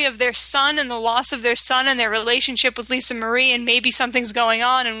story of their son and the loss of their son and their relationship with Lisa Marie, and maybe something's going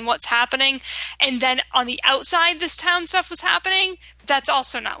on and what's happening, and then on the outside this town stuff was happening, that's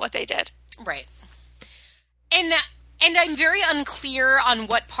also not what they did. Right. And I'm very unclear on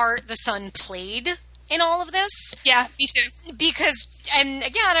what part the son played in all of this. Yeah, me too. Because, and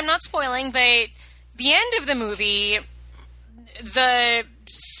again, I'm not spoiling, but the end of the movie, the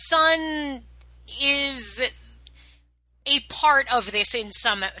son is a part of this in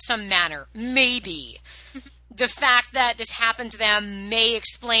some manner. Maybe. The fact that this happened to them may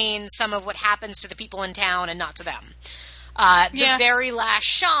explain some of what happens to the people in town and not to them. The very last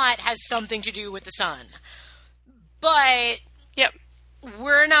shot has something to do with the son. But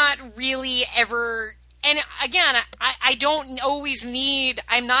we're not really ever... And again, I don't always need...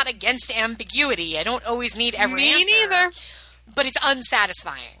 I'm not against ambiguity. I don't always need every answer. Me neither. But it's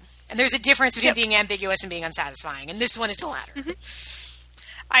unsatisfying. And there's a difference between being ambiguous and being unsatisfying. And this one is the latter. Mm-hmm.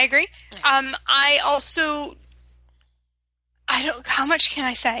 I agree. I also... How much can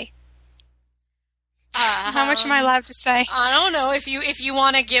I say? How much am I allowed to say? I don't know. If you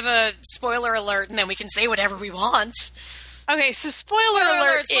want to give a spoiler alert, and then we can say whatever we want. Okay, so spoiler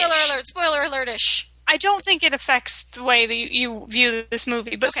alert-ish. I don't think it affects the way that you view this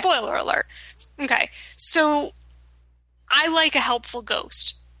movie, but spoiler alert. Okay, so I like a helpful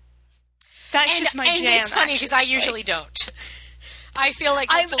ghost. That shit's my jam. And it's funny because I usually don't. I feel like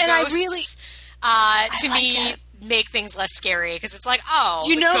helpful ghosts, to me, make things less scary, because it's like,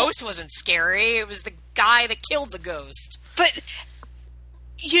 the ghost wasn't scary. It was the guy that killed the ghost. But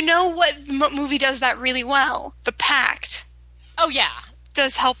you know what movie does that really well? The Pact. Oh, yeah.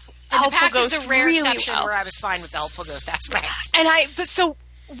 Does helpful the Pact ghost is the rare really exception well. where I was fine with the helpful ghost aspect. So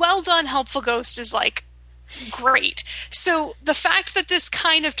well done, Helpful Ghost is like great. So the fact that this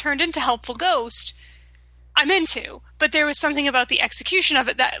kind of turned into Helpful Ghost, I'm into. But there was something about the execution of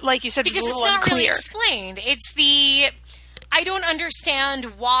it that, like you said, was a little unclear. Because it's not really explained. It's I don't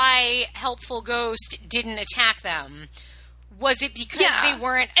understand why Helpful Ghost didn't attack them. Was it because they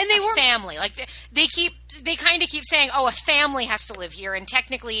weren't a family? Like they kind of keep saying, "Oh, a family has to live here," and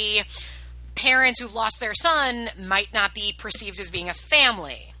technically, parents who've lost their son might not be perceived as being a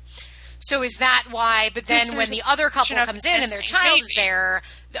family. So is that why? But then when the other couple comes in and their child is there,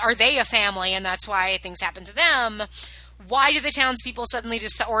 are they a family? And that's why things happen to them. Why do the townspeople suddenly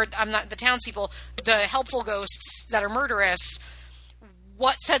the townspeople, the Helpful Ghosts that are murderous?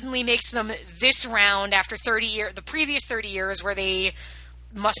 What suddenly makes them this round after 30 years, the previous 30 years where they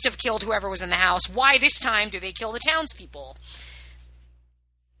must have killed whoever was in the house? Why this time do they kill the townspeople?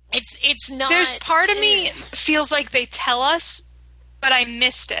 It's not. There's part of me feels like they tell us, but I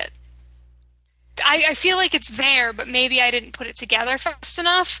missed it. I feel like it's there, but maybe I didn't put it together fast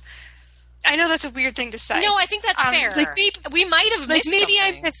enough. I know that's a weird thing to say. No, I think that's fair. We might have missed maybe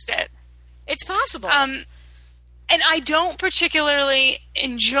something. I missed it. It's possible. And I don't particularly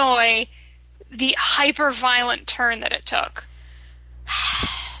enjoy the hyper-violent turn that it took.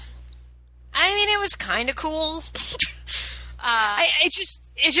 I mean, it was kind of cool.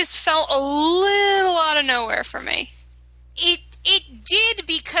 It just felt a little out of nowhere for me. It did,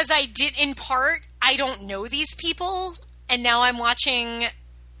 because in part, I don't know these people, and now I'm watching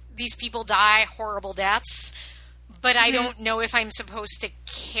these people die horrible deaths, but I don't know if I'm supposed to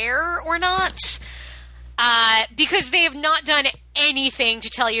care or not. Because they have not done anything to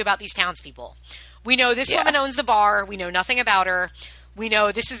tell you about these townspeople. We know this woman owns the bar. We know nothing about her. We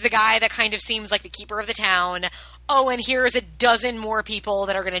know this is the guy that kind of seems like the keeper of the town. Oh, and here's a dozen more people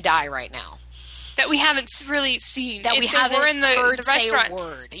that are going to die right now. That we haven't really seen. That we haven't heard the restaurant. Say a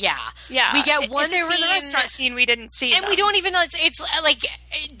word. Yeah. We get one scene. If they were in the restaurant scene, we didn't see them. And we don't even know.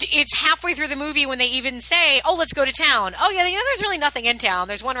 It's halfway through the movie when they even say, "Oh, let's go to town." Oh, yeah, there's really nothing in town.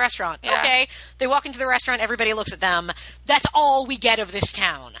 There's one restaurant. Yeah. Okay. They walk into the restaurant. Everybody looks at them. That's all we get of this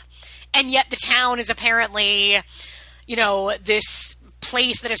town. And yet the town is apparently, this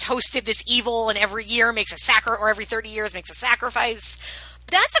place that has hosted this evil, and every year makes or every 30 years makes a sacrifice.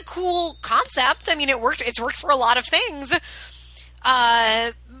 That's a cool concept. I mean, it's worked for a lot of things.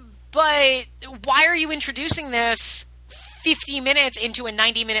 But why are you introducing this 50 minutes into a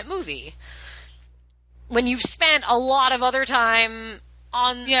 90-minute movie when you've spent a lot of other time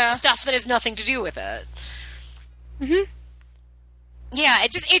on stuff that has nothing to do with it? Mm-hmm. Yeah,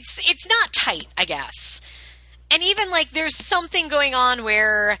 it's not tight, I guess. And even there's something going on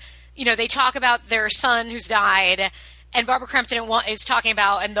where, they talk about their son who's died, and Barbara Crampton is talking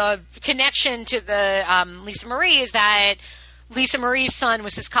about, and the connection to the Lisa Marie is that Lisa Marie's son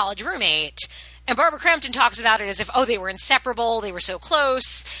was his college roommate. And Barbara Crampton talks about it as if, they were inseparable, they were so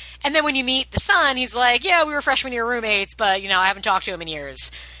close. And then when you meet the son, he's like, yeah, we were freshman year roommates, but, I haven't talked to him in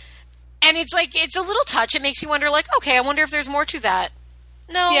years. And it's it's a little touch. It makes you wonder, okay, I wonder if there's more to that.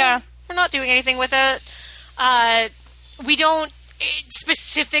 No, we're not doing anything with it. We don't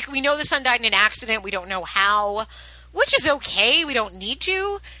we know the son died in an accident. We don't know how. Which is okay. We don't need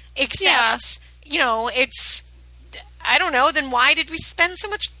to, except, it's, I don't know, then why did we spend so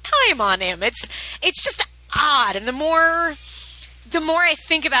much time on him? It's just odd. And the more I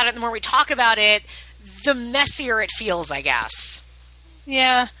think about it, the more we talk about it, the messier it feels, I guess.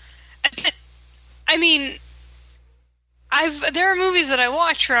 Yeah. I mean, there are movies that I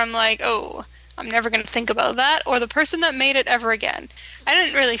watch where I'm like, oh, I'm never going to think about that, or the person that made it ever again. I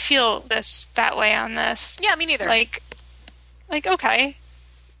didn't really feel that way on this. Yeah, me neither. Okay.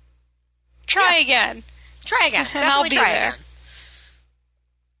 Try again. Try again. And I'll be there.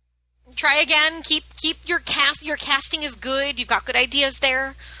 Try again. Keep your cast. Your casting is good. You've got good ideas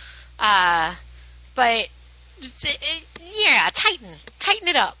there. But tighten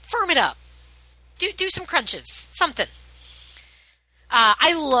it up. Firm it up. Do some crunches. Something.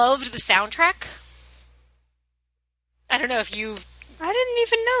 I loved the soundtrack. I don't know if you... I didn't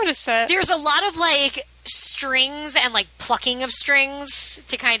even notice it. There's a lot of, strings and, plucking of strings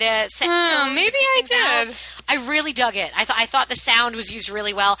to kind of set tones. Maybe I did. Out. I really dug it. I thought the sound was used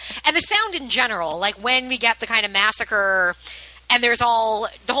really well. And the sound in general, when we get the kind of massacre, and there's the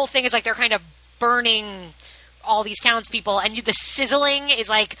whole thing is, they're kind of burning all these townspeople, and the sizzling is,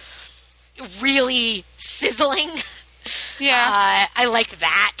 really sizzling. Yeah. I liked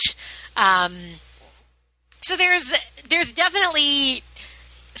that. So there's definitely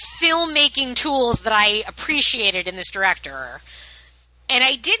filmmaking tools that I appreciated in this director. And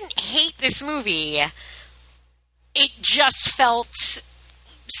I didn't hate this movie. It just felt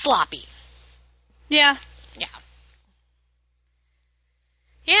sloppy. Yeah.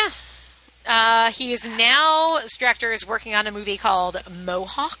 He is now, this director is working on a movie called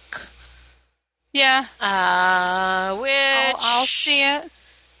Mohawk. Yeah. Which... I'll see it.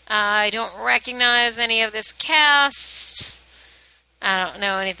 I don't recognize any of this cast. I don't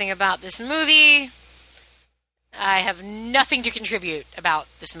know anything about this movie. I have nothing to contribute about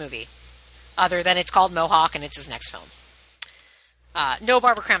this movie, other than it's called Mohawk and it's his next film. No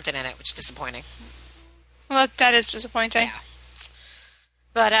Barbara Crampton in it, which is disappointing. Well, that is disappointing. Yeah.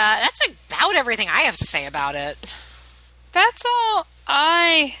 But that's about everything I have to say about it. That's all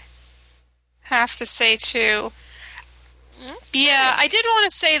I have to say, too. Okay. Yeah, I did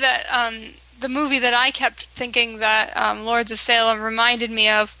want to say that the movie that I kept thinking that Lords of Salem reminded me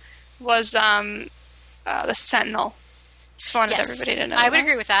of was The Sentinel. Just wanted everybody to know. I would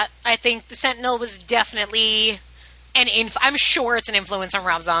agree with that. I think The Sentinel was definitely I'm sure it's an influence on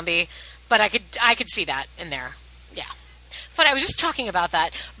Rob Zombie, but I could see that in there. Yeah. But I was just talking about that.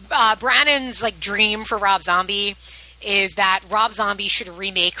 Brannon's dream for Rob Zombie is that Rob Zombie should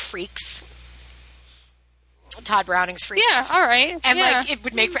remake Freaks. Todd Browning's Freaks. Yeah, all right. And it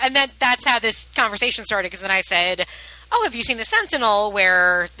would make, and that's how this conversation started. Because then I said, "Oh, have you seen The Sentinel?"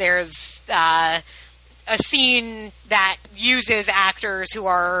 Where there's a scene that uses actors who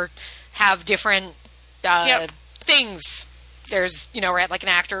have different things. There's an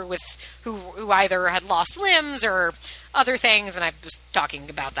actor who either had lost limbs or other things, and I was talking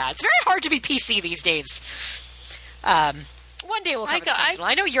about that. It's very hard to be PC these days. One day we'll cover The Sentinel.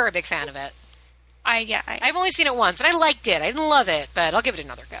 I know you're a big fan of it. I've only seen it once, and I liked it. I didn't love it, but I'll give it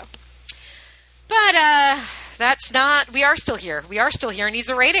another go. But that's not... We are still here. We are still here. It needs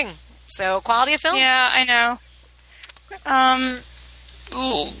a rating. So, quality of film? Yeah, I know.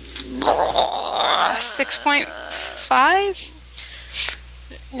 6.5?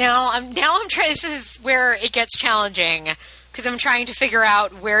 Now I'm trying... This is where it gets challenging, because I'm trying to figure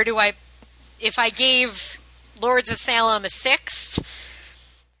out where do I... If I gave Lords of Salem a 6,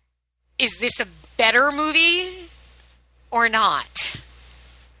 is this a better movie or not?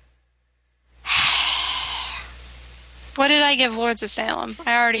 What did I give Lords of Salem?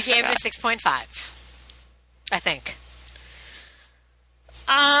 I already gave it a 6.5, I think.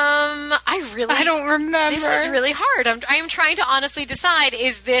 I don't remember. This is really hard. I'm trying to honestly decide,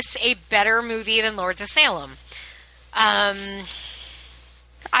 is this a better movie than Lords of Salem? I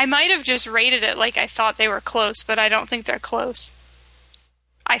might have just rated it like I thought they were close, but I don't think they're close.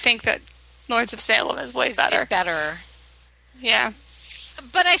 I think that Lords of Salem is way better. It's better. Yeah.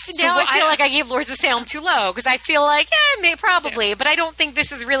 But I feel like I gave Lords of Salem too low, because I feel like, probably, but I don't think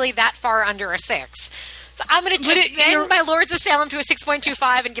this is really that far under a 6. So I'm going to end my Lords of Salem to a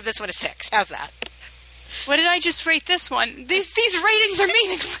 6.25 and give this one a 6. How's that? What did I just rate this one? These ratings are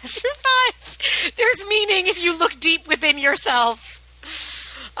meaningless. There's meaning if you look deep within yourself.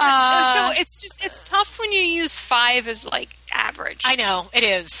 So it's tough when you use 5 as average. I know, it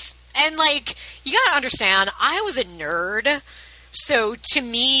is. And you gotta understand, I was a nerd, so to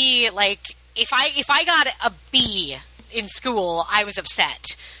me, if I got a B in school, I was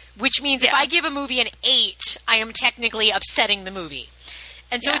upset. Which means if I give a movie an 8, I am technically upsetting the movie.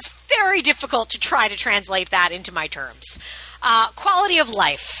 And so it's very difficult to try to translate that into my terms. Quality of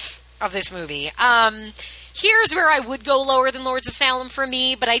life of this movie. Here's where I would go lower than Lords of Salem for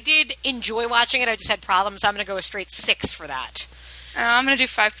me, but I did enjoy watching it. I just had problems, so I'm going to go a straight 6 for that. I'm going to do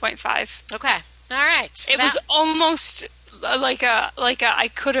 5.5. Okay. All right. So it was almost like I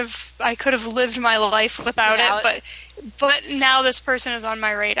could have lived my life without it, but now this person is on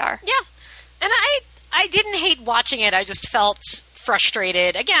my radar. Yeah. And I didn't hate watching it. I just felt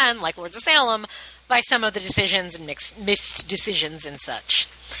frustrated, again, like Lords of Salem, by some of the decisions and missed decisions and such.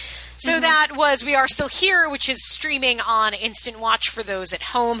 So that was We Are Still Here, which is streaming on Instant Watch for those at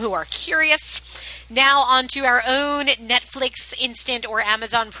home who are curious. Now on to our own Netflix Instant or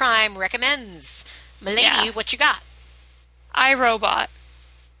Amazon Prime recommends. Milady, what you got? iRobot.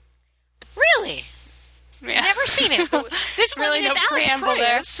 Really? Yeah. Never seen it. This really one is Alex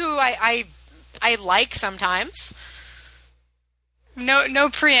Proyas, who I like sometimes. No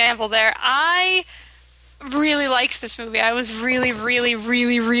preamble there. I really liked this movie. I was really, really,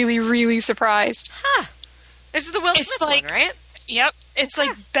 really, really, really surprised. Huh. This is the Will Smith one, right? Yep. It's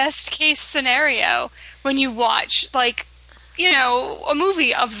best case scenario when you watch, a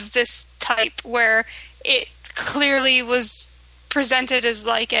movie of this type where it clearly was presented as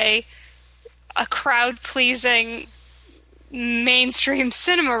a crowd-pleasing mainstream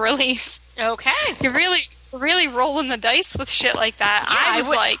cinema release. Okay. You're really rolling the dice with shit like that. Yeah,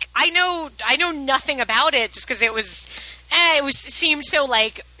 I know nothing about it just because it was it seemed so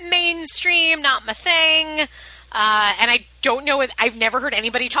like mainstream, not my thing. And I don't know. I've never heard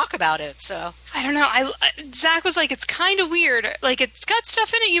anybody talk about it. So I don't know. Zach was like, it's kind of weird. Like, it's got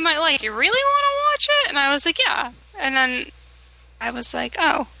stuff in it you might like. You really want to watch it? And I was like, yeah. And then I was like,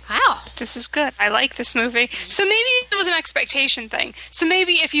 oh, wow, this is good. I like this movie. So maybe it was an expectation thing. So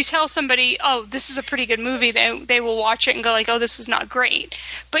maybe if you tell somebody, oh, this is a pretty good movie, they will watch it and go like, oh, this was not great.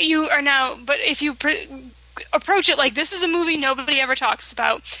 But if you approach it like this is a movie nobody ever talks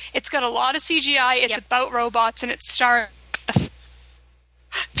about. It's got a lot of CGI. It's about robots, and it stars.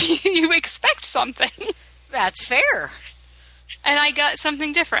 You expect something. That's fair. And I got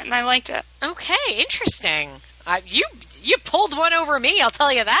something different, and I liked it. Okay, interesting. You pulled one over me, I'll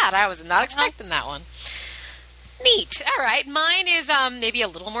tell you that. I was not expecting that one. Neat. All right. Mine is maybe a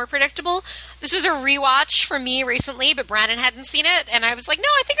little more predictable. This was a rewatch for me recently, but Brandon hadn't seen it, and I was like, no,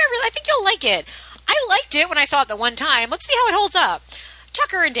 I think you'll like it. I liked it when I saw it the one time. Let's see how it holds up.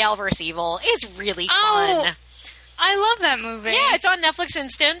 Tucker and Dale vs. Evil is really fun. I love that movie. Yeah, it's on Netflix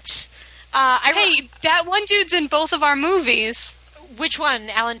Instant. That one dude's in both of our movies. Which one?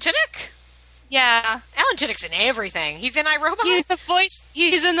 Alan Tudyk? Yeah. Alan Tudyk's in everything. He's in iRobot? He's the voice.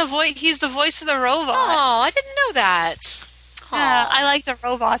 He's the voice of the robot. Oh, I didn't know that. Yeah, I like the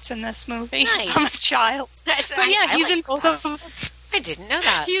robots in this movie. Nice. I'm a child. But he's like in both of them. I didn't know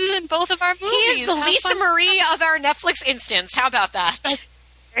that. He's in both of our movies. He is the Lisa Marie of our Netflix instance. How about that?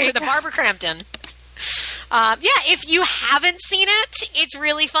 Or the Barbara Crampton. If you haven't seen it, it's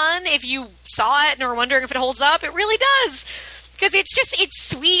really fun. If you saw it and are wondering if it holds up, it really does. Because it's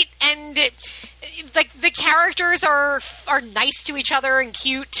sweet, and the characters are nice to each other and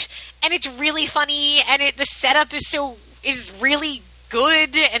cute, and it's really funny, and the setup is really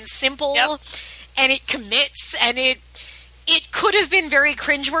good and simple, and it commits, and it could have been very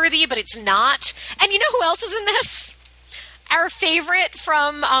cringeworthy, but it's not. And you know who else is in this? Our favorite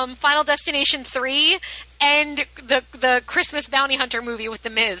from Final Destination 3 and the Christmas Bounty Hunter movie with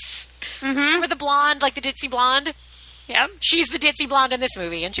The Miz. Mm-hmm. Remember the blonde, like the ditzy blonde? Yeah. She's the ditzy blonde in this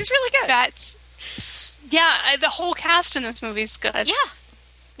movie, and she's really good. The whole cast in this movie is good.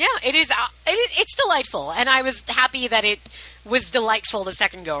 Yeah, it is. It's delightful, and I was happy that it was delightful the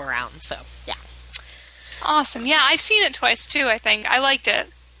second go around. So, yeah. Awesome. Yeah, I've seen it twice too. I think I liked it.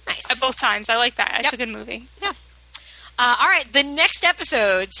 Nice. Both times. I like that. It's a good movie. Yeah. All right, the next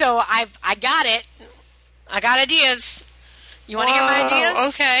episode. So I got it. I got ideas. You want to hear my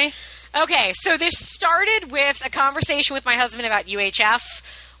ideas? Okay, so this started with a conversation with my husband about UHF,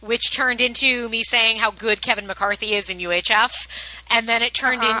 which turned into me saying how good Kevin McCarthy is in UHF, and then it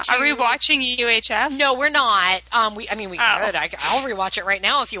turned into... Are we watching UHF? No, we're not. We could. I'll rewatch it right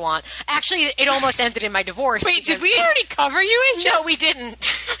now if you want. Actually, it almost ended in my divorce. Wait, did we already cover UHF? No, we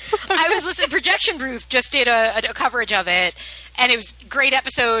didn't. I was listening... Projection Booth just did a coverage of it, and it was a great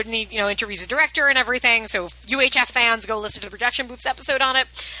episode, and he interviews the director and everything, so UHF fans, go listen to the Projection Booth's episode on it.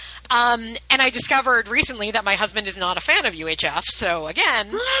 And I discovered recently that my husband is not a fan of UHF, so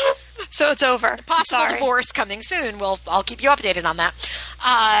again... So it's over. Possible divorce coming soon. I'll keep you updated on that.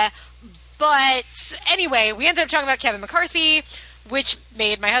 But anyway, we ended up talking about Kevin McCarthy, which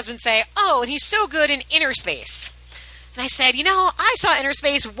made my husband say, oh, and he's so good in Inner Space. And I said, I saw Inner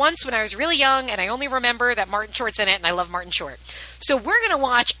Space once when I was really young, and I only remember that Martin Short's in it, and I love Martin Short. So we're going to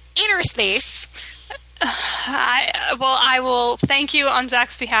watch Inner Space... I will thank you on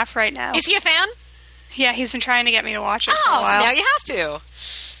Zach's behalf right now. Is he a fan? Yeah, he's been trying to get me to watch it for a while. So now you have to.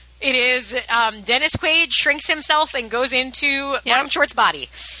 It is Dennis Quaid shrinks himself and goes into Martin Short's body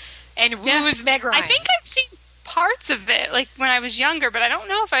and woos Meg Ryan. I think I've seen parts of it, like when I was younger, but I don't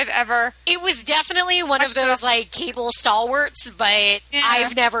know if I've ever... It was definitely one of those like cable stalwarts, but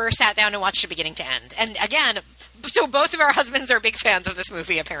I've never sat down and watched it beginning to end. And again, so both of our husbands are big fans of this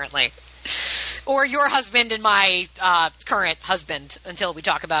movie, apparently. Or your husband and my current husband, until we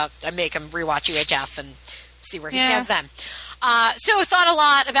talk about, I make him rewatch UHF and see where he stands then. So thought a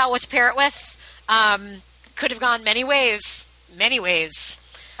lot about what to pair it with. Could have gone many ways. Many ways.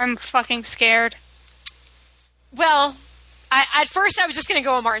 I'm fucking scared. Well, at first I was just going to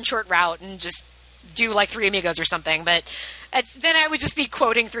go a Martin Short route and just do like Three Amigos or something, but then I would just be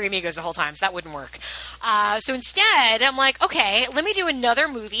quoting Three Amigos the whole time, so that wouldn't work. So instead, I'm like, okay, let me do another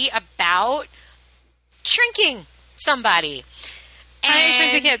movie about shrinking somebody. Honey, I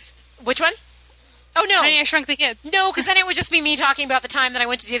Shrunk the Kids. Which one? Oh, no. Honey, I Shrunk the Kids. No, because then it would just be me talking about the time that I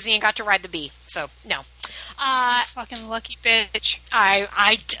went to Disney and got to ride the bee. So, no. Fucking lucky bitch.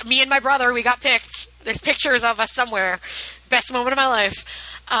 Me and my brother, we got picked. There's pictures of us somewhere. Best moment of my life.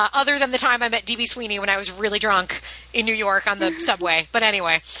 Other than the time I met D.B. Sweeney when I was really drunk in New York on the subway. But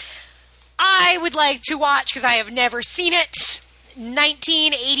anyway. I would like to watch, because I have never seen it,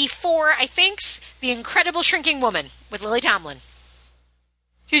 1984, I think's The Incredible Shrinking Woman with Lily Tomlin.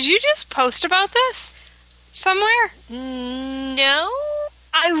 Did you just post about this somewhere? No.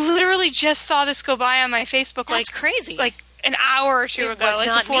 I literally just saw this go by on my Facebook. That's crazy. Like an hour or two ago,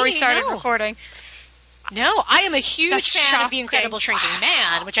 before we started recording. No, I am a huge fan shocking. of The Incredible Shrinking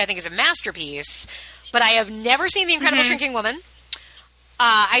Man, which I think is a masterpiece, but I have never seen The Incredible Shrinking Woman.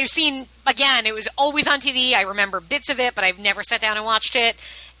 I've seen, again, it was always on TV. I remember bits of it, but I've never sat down and watched it,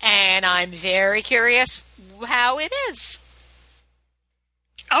 and I'm very curious how it is.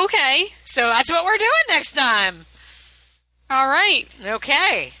 Okay. So that's what we're doing next time. All right.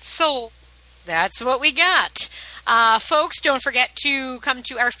 Okay. So that's what we got. Folks, don't forget to come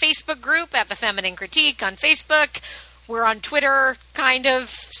to our Facebook group at The Feminine Critique on Facebook. We're on Twitter, kind of,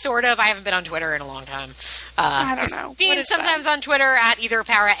 sort of. I haven't been on Twitter in a long time. I don't know. Dean's sometimes on Twitter at either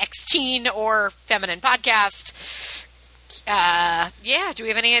ParaXteen or Feminine Podcast. Do we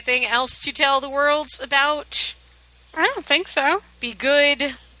have anything else to tell the world about? I don't think so. Be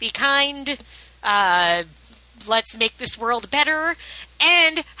good. Be kind. Let's make this world better.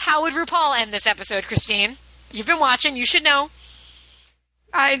 And how would RuPaul end this episode, Christine? You've been watching. You should know.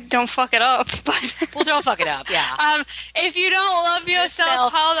 I don't fuck it up, but well, don't fuck it up. Yeah. If you don't love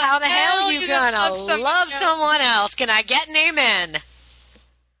yourself, how the hell you gonna love someone else? Can I get an amen?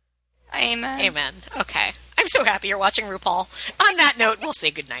 Amen. Amen. Okay. I'm so happy you're watching RuPaul. On that note, we'll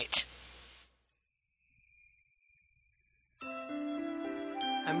say goodnight.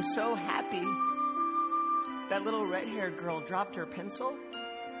 I'm so happy. That little red-haired girl dropped her pencil.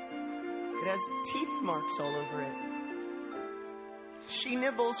 It has teeth marks all over it. She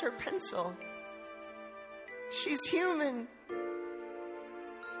nibbles her pencil. She's human.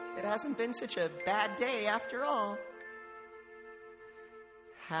 It hasn't been such a bad day after all.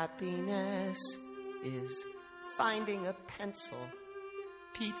 Happiness is finding a pencil.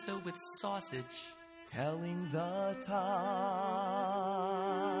 Pizza with sausage, telling the time.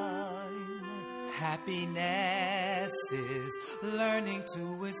 Happiness is learning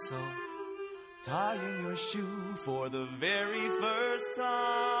to whistle, tying your shoe for the very first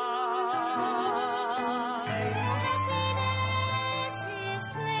time. Happiness is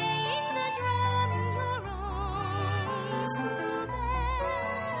playing the drum in your own simple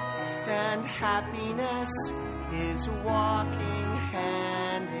bed. And happiness is walking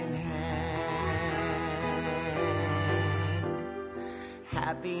hand in hand.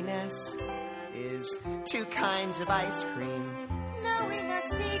 Happiness is 2 kinds of ice cream. Knowing a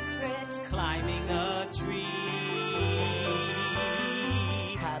secret. Climbing a tree.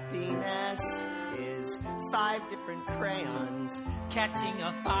 Happiness is 5 different crayons. Catching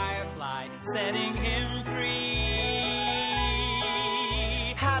a firefly, setting him free.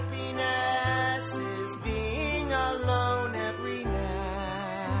 Happiness is being alone every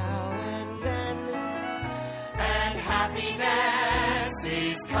now and then. And happiness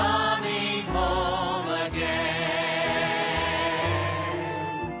is coming home again.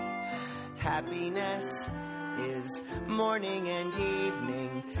 Happiness is morning and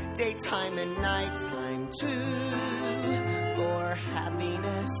evening, daytime and nighttime too. For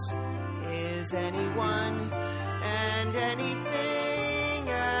happiness is anyone and anything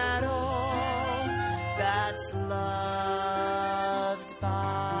at all that's loved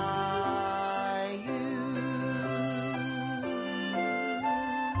by you.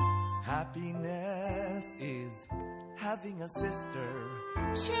 Happiness is having a sister,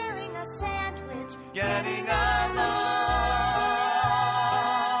 Sharing a sandwich. getting along.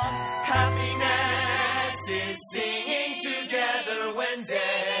 Happiness is singing together when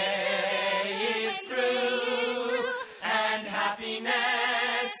day is through. And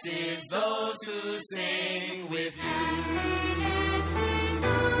happiness is those who sing with you.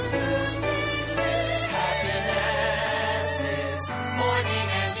 Happiness is morning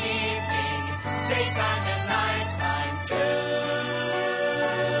and evening, daytime and nighttime too.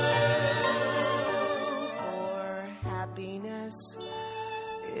 For happiness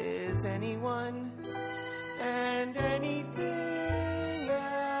is anyone and anything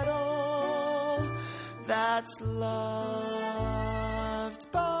at all that's loved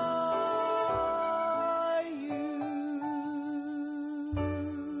by you.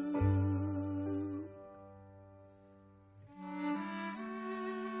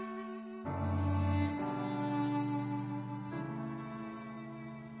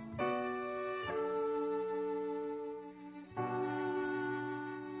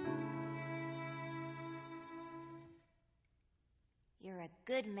 You're a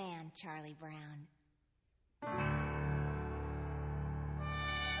good man, Charlie Brown.